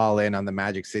would go all in on the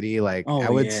Magic City. Like I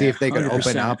would see if they could 100%.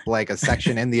 Open up like a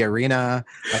section in the arena.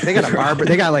 Like they got a barber,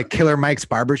 they got like Killer Mike's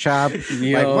barbershop.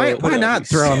 Like why not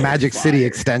throw a Magic City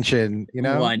extension?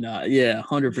 Why not? Yeah,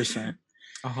 100%.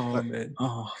 Oh man.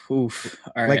 Oh, oof.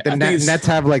 All right. Like the Nets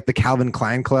have like the Calvin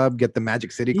Klein Club, get the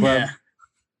Magic City Club. Yeah.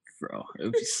 Bro, it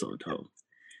would be so dope.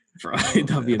 Bro,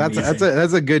 that'd be amazing.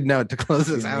 That's a good note to close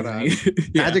this out on.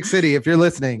 Magic City, if you're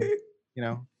listening,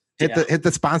 hit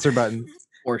the sponsor button.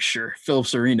 For sure.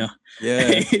 Phillips Arena.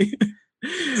 Yeah.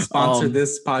 Sponsor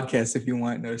this podcast if you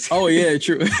want. No. Oh yeah,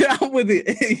 true. I'm with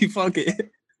it. Fuck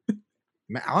it.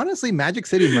 Honestly, Magic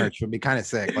City merch would be kind of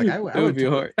sick. Like I would be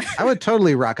hard. I would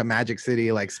totally rock a Magic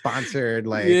City like sponsored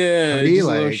like just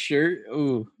like a shirt.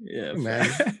 Oh yeah, man.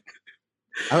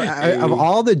 Of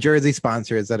all the jersey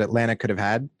sponsors that Atlanta could have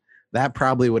had, that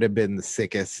probably would have been the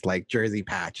sickest like jersey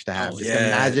patch to have. The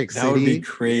Magic City. That would be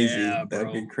crazy.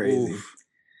 That'd be crazy.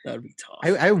 That'd be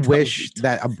tough. I wish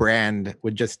that a brand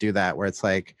would just do that, where it's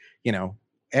like,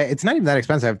 it's not even that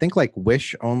expensive. I think like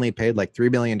Wish only paid like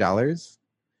 $3 million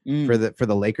for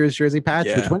the Lakers jersey patch,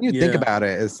 which when you think about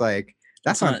it, it's like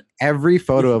that's on every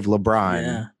photo of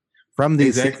LeBron from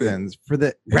these seasons for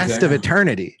the rest of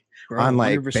eternity. Bro, on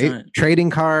like trading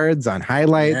cards, on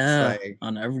highlights, like,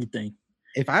 on everything.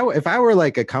 If I were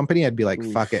like a company, I'd be like,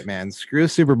 fuck it, man. Screw a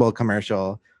Super Bowl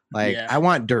commercial. Like I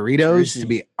want Doritos to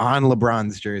be on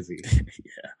LeBron's jersey.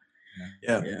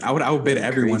 I would bid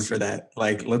everyone for that.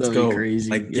 Like, let's go.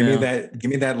 Like, give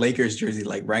me that Lakers jersey,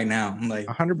 like right now. I'm like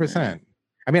 100%.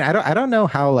 I mean, I don't know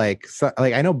how like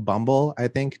I know Bumble, I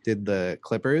think, did the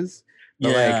Clippers.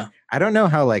 But like I don't know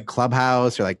how like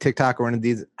Clubhouse or like TikTok or one of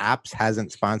these apps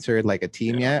hasn't sponsored like a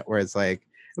team yet, where it's like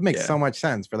it makes so much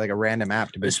sense for like a random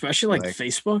app to be, especially like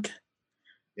Facebook.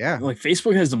 Yeah, like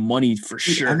Facebook has the money for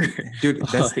sure. Dude,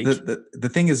 that's the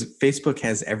thing is Facebook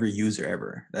has every user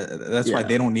ever. That's why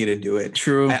they don't need to do it.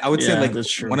 True. I would say like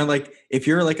one of like if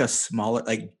you're like a smaller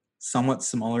like somewhat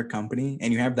smaller company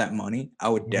and you have that money, I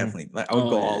would definitely I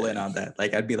would go all in on that.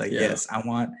 Like I'd be like, yes, I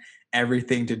want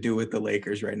everything to do with the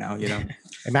Lakers right now,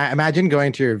 Imagine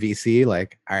going to your VC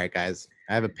like, all right guys,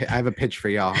 I have a pitch for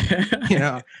y'all. You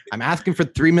know, I'm asking for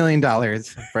 $3 million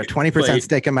for a 20%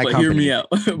 stake in my company. Hear me out.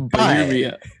 But hear me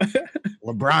out.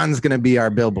 LeBron's gonna be our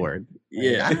billboard.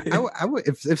 Yeah. I would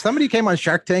if somebody came on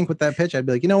Shark Tank with that pitch, I'd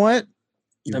be like, you know what?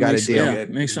 You've got a deal. Yeah,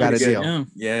 makes sense. Got a deal.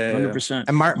 Yeah, 100%.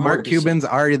 And Mark Cuban's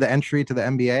already the entry to the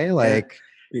NBA. Like,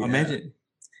 imagine.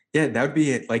 Yeah, that would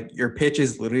be it. Like your pitch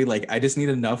is literally like, I just need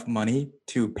enough money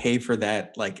to pay for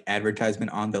that like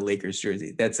advertisement on the Lakers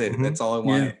jersey. That's it. That's all I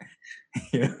want.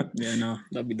 Yeah, no,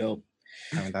 that'd be dope.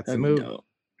 I mean, that's the move.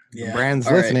 Yeah. The brand's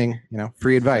listening, you know,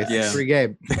 free advice, free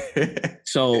game.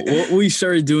 So what we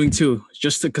started doing too,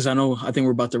 just because I think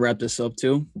we're about to wrap this up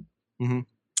too. Mm-hmm.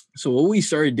 So what we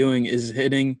started doing is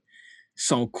hitting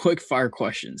some quick fire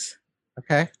questions.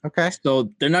 Okay. So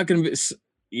they're not going to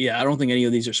be, I don't think any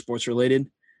of these are sports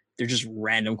related. They're just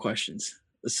random questions.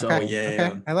 So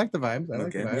okay. I like the vibes.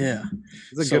 Yeah.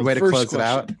 It's a good way to close it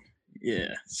out.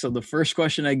 Yeah. So the first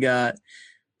question I got,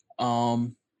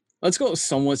 let's go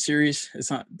somewhat serious.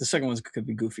 It's not, the second one could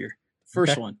be goofier.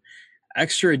 First one,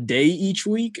 extra day each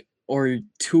week or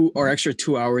extra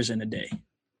 2 hours in a day.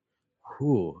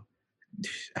 Ooh,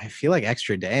 I feel like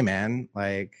extra day, man.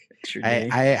 Like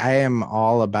I am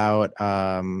all about,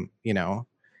 you know,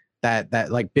 that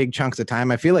like big chunks of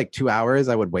time. I feel like 2 hours,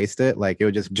 I would waste it. Like it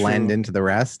would just blend into the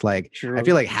rest. Like I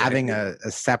feel like having a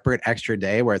separate extra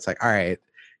day where it's like, all right,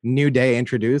 new day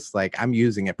introduced, like I'm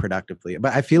using it productively.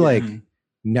 But I feel like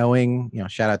knowing, you know,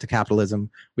 shout out to capitalism,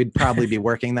 we'd probably be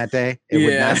working that day. It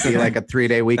would not be like a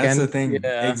 3-day weekend. That's the thing.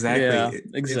 Exactly. Yeah,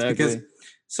 exactly. Because,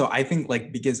 so I think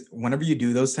like, because whenever you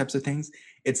do those types of things,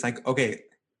 it's like, okay,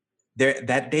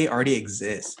 that day already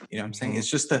exists. You know what I'm saying?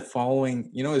 It's just the following,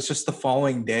 you know, it's just the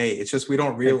following day. It's just, we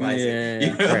don't realize it.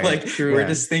 You know, like we're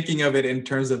just thinking of it in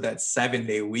terms of that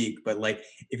 7-day week. But like,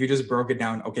 if you just broke it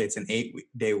down, okay, it's an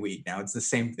 8-day week. Now it's the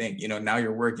same thing. You know, now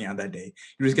you're working on that day.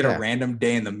 You just get a random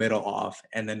day in the middle off.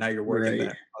 And then now you're working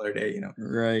that other day, you know?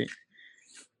 Right.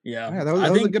 Yeah. That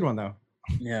was a good one though.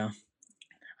 Yeah.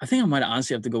 I think I might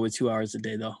honestly have to go with 2 hours a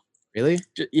day though. Really?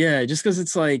 Yeah. Just because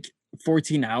it's like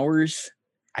 14 hours.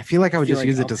 I feel like I would just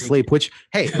use it to sleep, which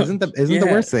isn't the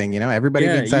worst thing, you know. Everybody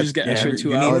needs that. You just get extra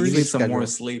 2 hours. You need some more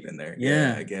sleep in there.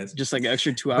 Yeah, I guess. Just like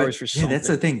extra 2 hours for something. Yeah, that's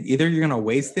the thing. Either you're gonna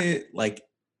waste it like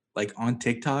on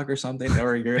TikTok or something,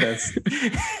 or you're gonna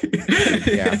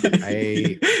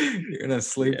you're gonna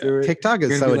sleep through it. TikTok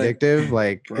is so addictive.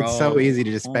 Like it's so easy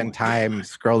to just spend time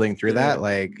scrolling through that.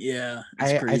 Like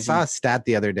I saw a stat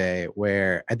the other day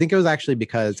where I think it was actually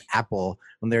because Apple,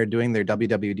 when they were doing their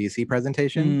WWDC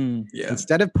presentation,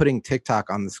 instead of putting TikTok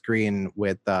on the screen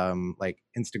with like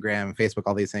Instagram, Facebook,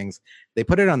 all these things, they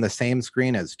put it on the same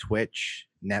screen as Twitch,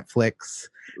 Netflix,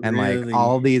 and like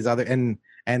all these other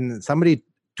and somebody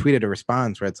tweeted a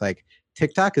response where it's like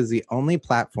TikTok is the only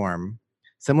platform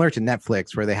similar to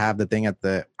Netflix where they have the thing at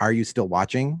the "Are you still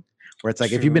watching?" where it's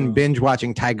like if you've been binge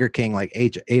watching Tiger King like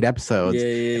eight episodes,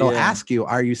 it'll ask you,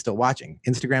 "Are you still watching?"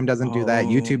 Instagram doesn't do that,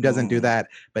 YouTube doesn't do that,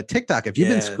 but TikTok, if you've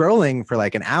been scrolling for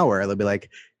like an hour, it'll be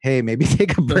like, "Hey, maybe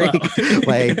take a break."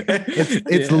 Like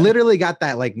it's literally got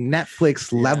that like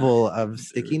Netflix level of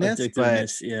stickiness, but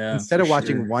instead of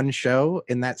watching one show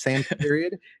in that same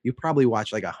period, you probably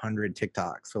watch like 100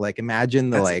 TikToks. So like imagine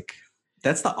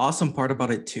that's the awesome part about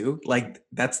it too. Like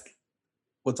that's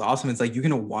what's awesome. It's like you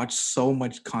can watch so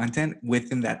much content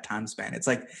within that time span. It's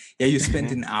like, you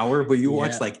spend an hour, but you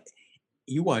watch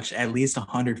at least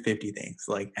 150 things,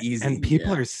 like easy. And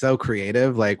people are so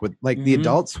creative. Like with like the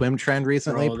Adult Swim trend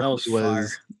recently was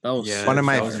one of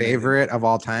my favorite of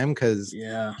all time because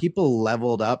people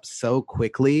leveled up so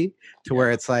quickly to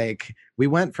where it's like we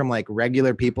went from like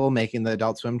regular people making the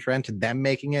Adult Swim trend to them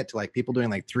making it to like people doing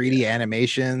like 3D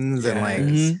animations and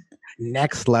like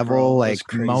next level, like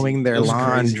mowing their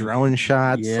lawn, drone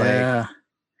shots. Like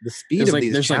the speed of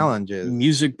these challenges. Like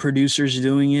music producers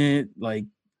doing it, like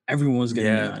everyone was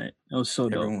getting on it. It was so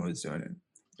dope. Everyone was doing it.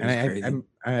 And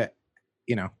I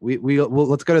you know, we'll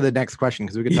let's go to the next question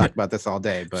because we could talk about this all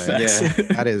day. But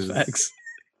that is facts.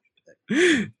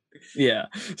 Yeah.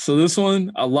 So this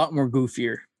one a lot more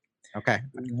goofier. Okay.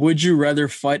 Would you rather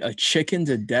fight a chicken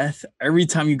to death every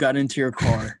time you got into your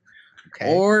car?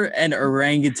 Or an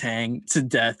orangutan to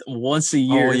death once a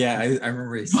year. Oh yeah, I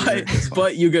remember.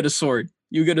 But you get a sword.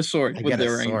 You get a sword with the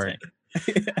orangutan.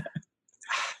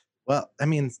 Well, I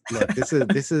mean, look,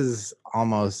 this is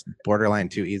almost borderline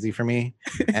too easy for me,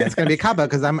 and it's gonna be a cop out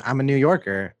because I'm a New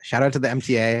Yorker. Shout out to the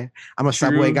MTA. I'm a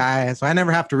subway guy, so I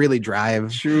never have to really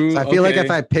drive. So I feel like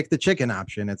if I pick the chicken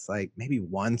option, it's like maybe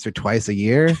once or twice a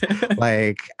year.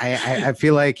 Like I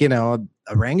feel like, you know,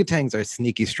 orangutans are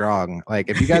sneaky strong. Like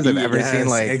if you guys have ever seen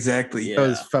like exactly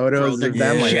those photos of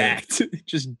them, like jacked,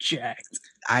 just jacked.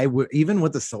 I would, even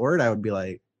with the sword, I would be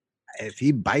like, if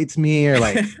he bites me or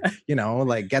like,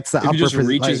 like gets the upper, just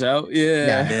reaches out.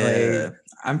 Like,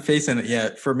 I'm facing it.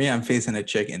 Yeah, for me, I'm facing a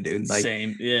chicken, dude. Like,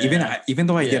 same. Yeah. Even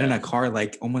though I get in a car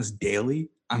like almost daily,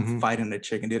 I'm fighting a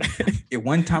chicken, dude.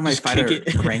 One time I fight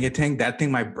a orangutan, that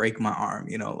thing might break my arm.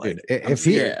 Like, dude, if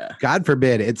he, God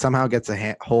forbid, it somehow gets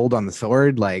a hold on the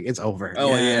sword, like it's over.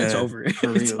 Oh yeah, it's over.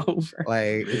 It's over.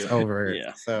 Like it's over.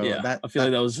 Yeah. So I feel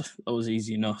like that was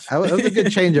easy enough. That was a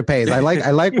good change of pace. I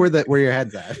like where your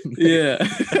head's at. Yeah.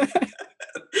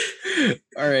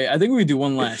 All right, I think we do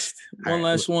one last one.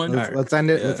 Let's end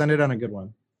it. Let's end it on a good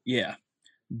one. Yeah.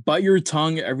 Bite your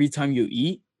tongue every time you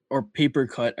eat, or paper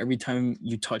cut every time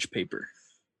you touch paper.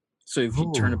 So if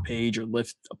you turn a page or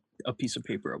lift a piece of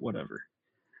paper or whatever.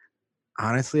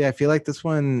 Honestly, I feel like this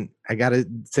one, I got a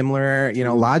similar,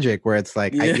 logic where it's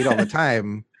like I eat all the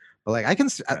time. But like I can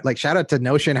like shout out to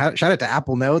Notion, shout out to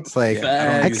Apple Notes. Like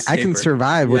I can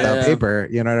survive without paper.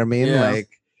 You know what I mean? Yeah. Like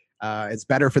it's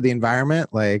better for the environment.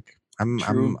 Like I'm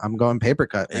going paper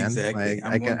cut, man. Exactly.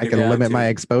 Like I can limit my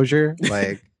exposure.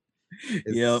 Like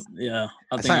yeah.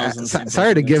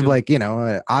 Sorry to give like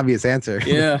an obvious answer.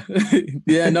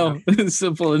 Yeah, no,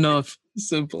 simple enough.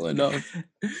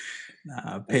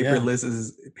 Nah, paperless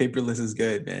is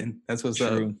good, man. That's what's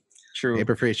up. True.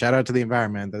 Paper free. Shout out to the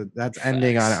environment. That's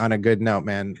ending on a good note,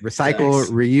 man. Recycle,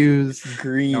 reuse,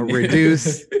 green,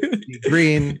 reduce,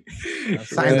 green.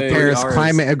 Sign the Paris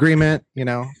Climate Agreement.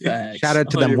 Shout out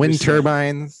to them wind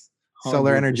turbines.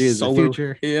 Solar energy is the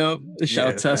future. Yep.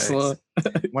 Shout Tesla.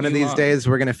 One of these days,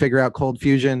 we're gonna figure out cold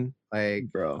fusion. Like,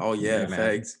 bro. Oh yeah,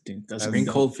 facts. Dude, that's bring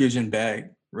cold fusion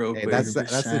back. Real quick. That's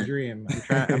the dream.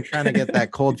 I'm trying to get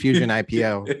that cold fusion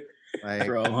IPO. Like,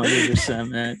 bro, 100%,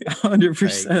 man,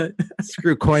 100%. Like,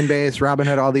 screw Coinbase,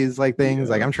 Robinhood, all these like things.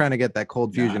 Like, I'm trying to get that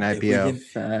cold fusion IPO.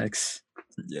 Facts.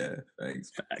 Yeah,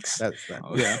 facts. That's that.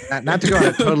 Yeah. Not to go on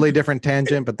a totally different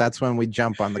tangent, but that's when we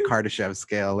jump on the Kardashev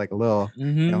scale, like a little,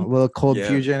 little cold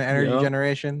fusion energy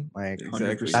generation. Like,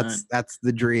 exactly. That's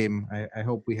the dream. I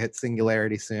hope we hit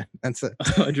singularity soon. That's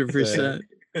 100%.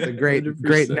 It's a great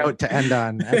note to end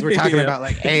on as we're talking about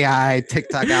like AI,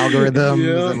 TikTok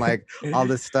algorithms, and like all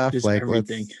this stuff. Just like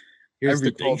everything. Here's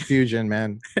the cold fusion,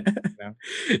 man.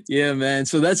 Yeah, man.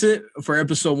 So that's it for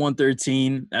episode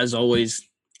 113. As always,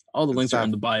 all the links are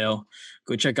in the bio.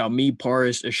 Go check out me,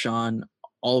 Paris, Ishaan.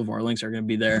 All of our links are going to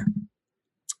be there.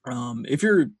 If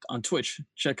you're on Twitch,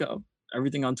 check out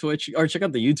everything on Twitch, or check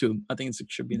out the YouTube. I think it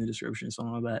should be in the description,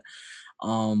 something like that.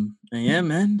 And yeah,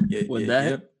 man. With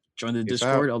that. Join the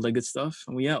Discord, all that good stuff,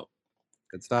 and we out.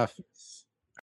 Good stuff.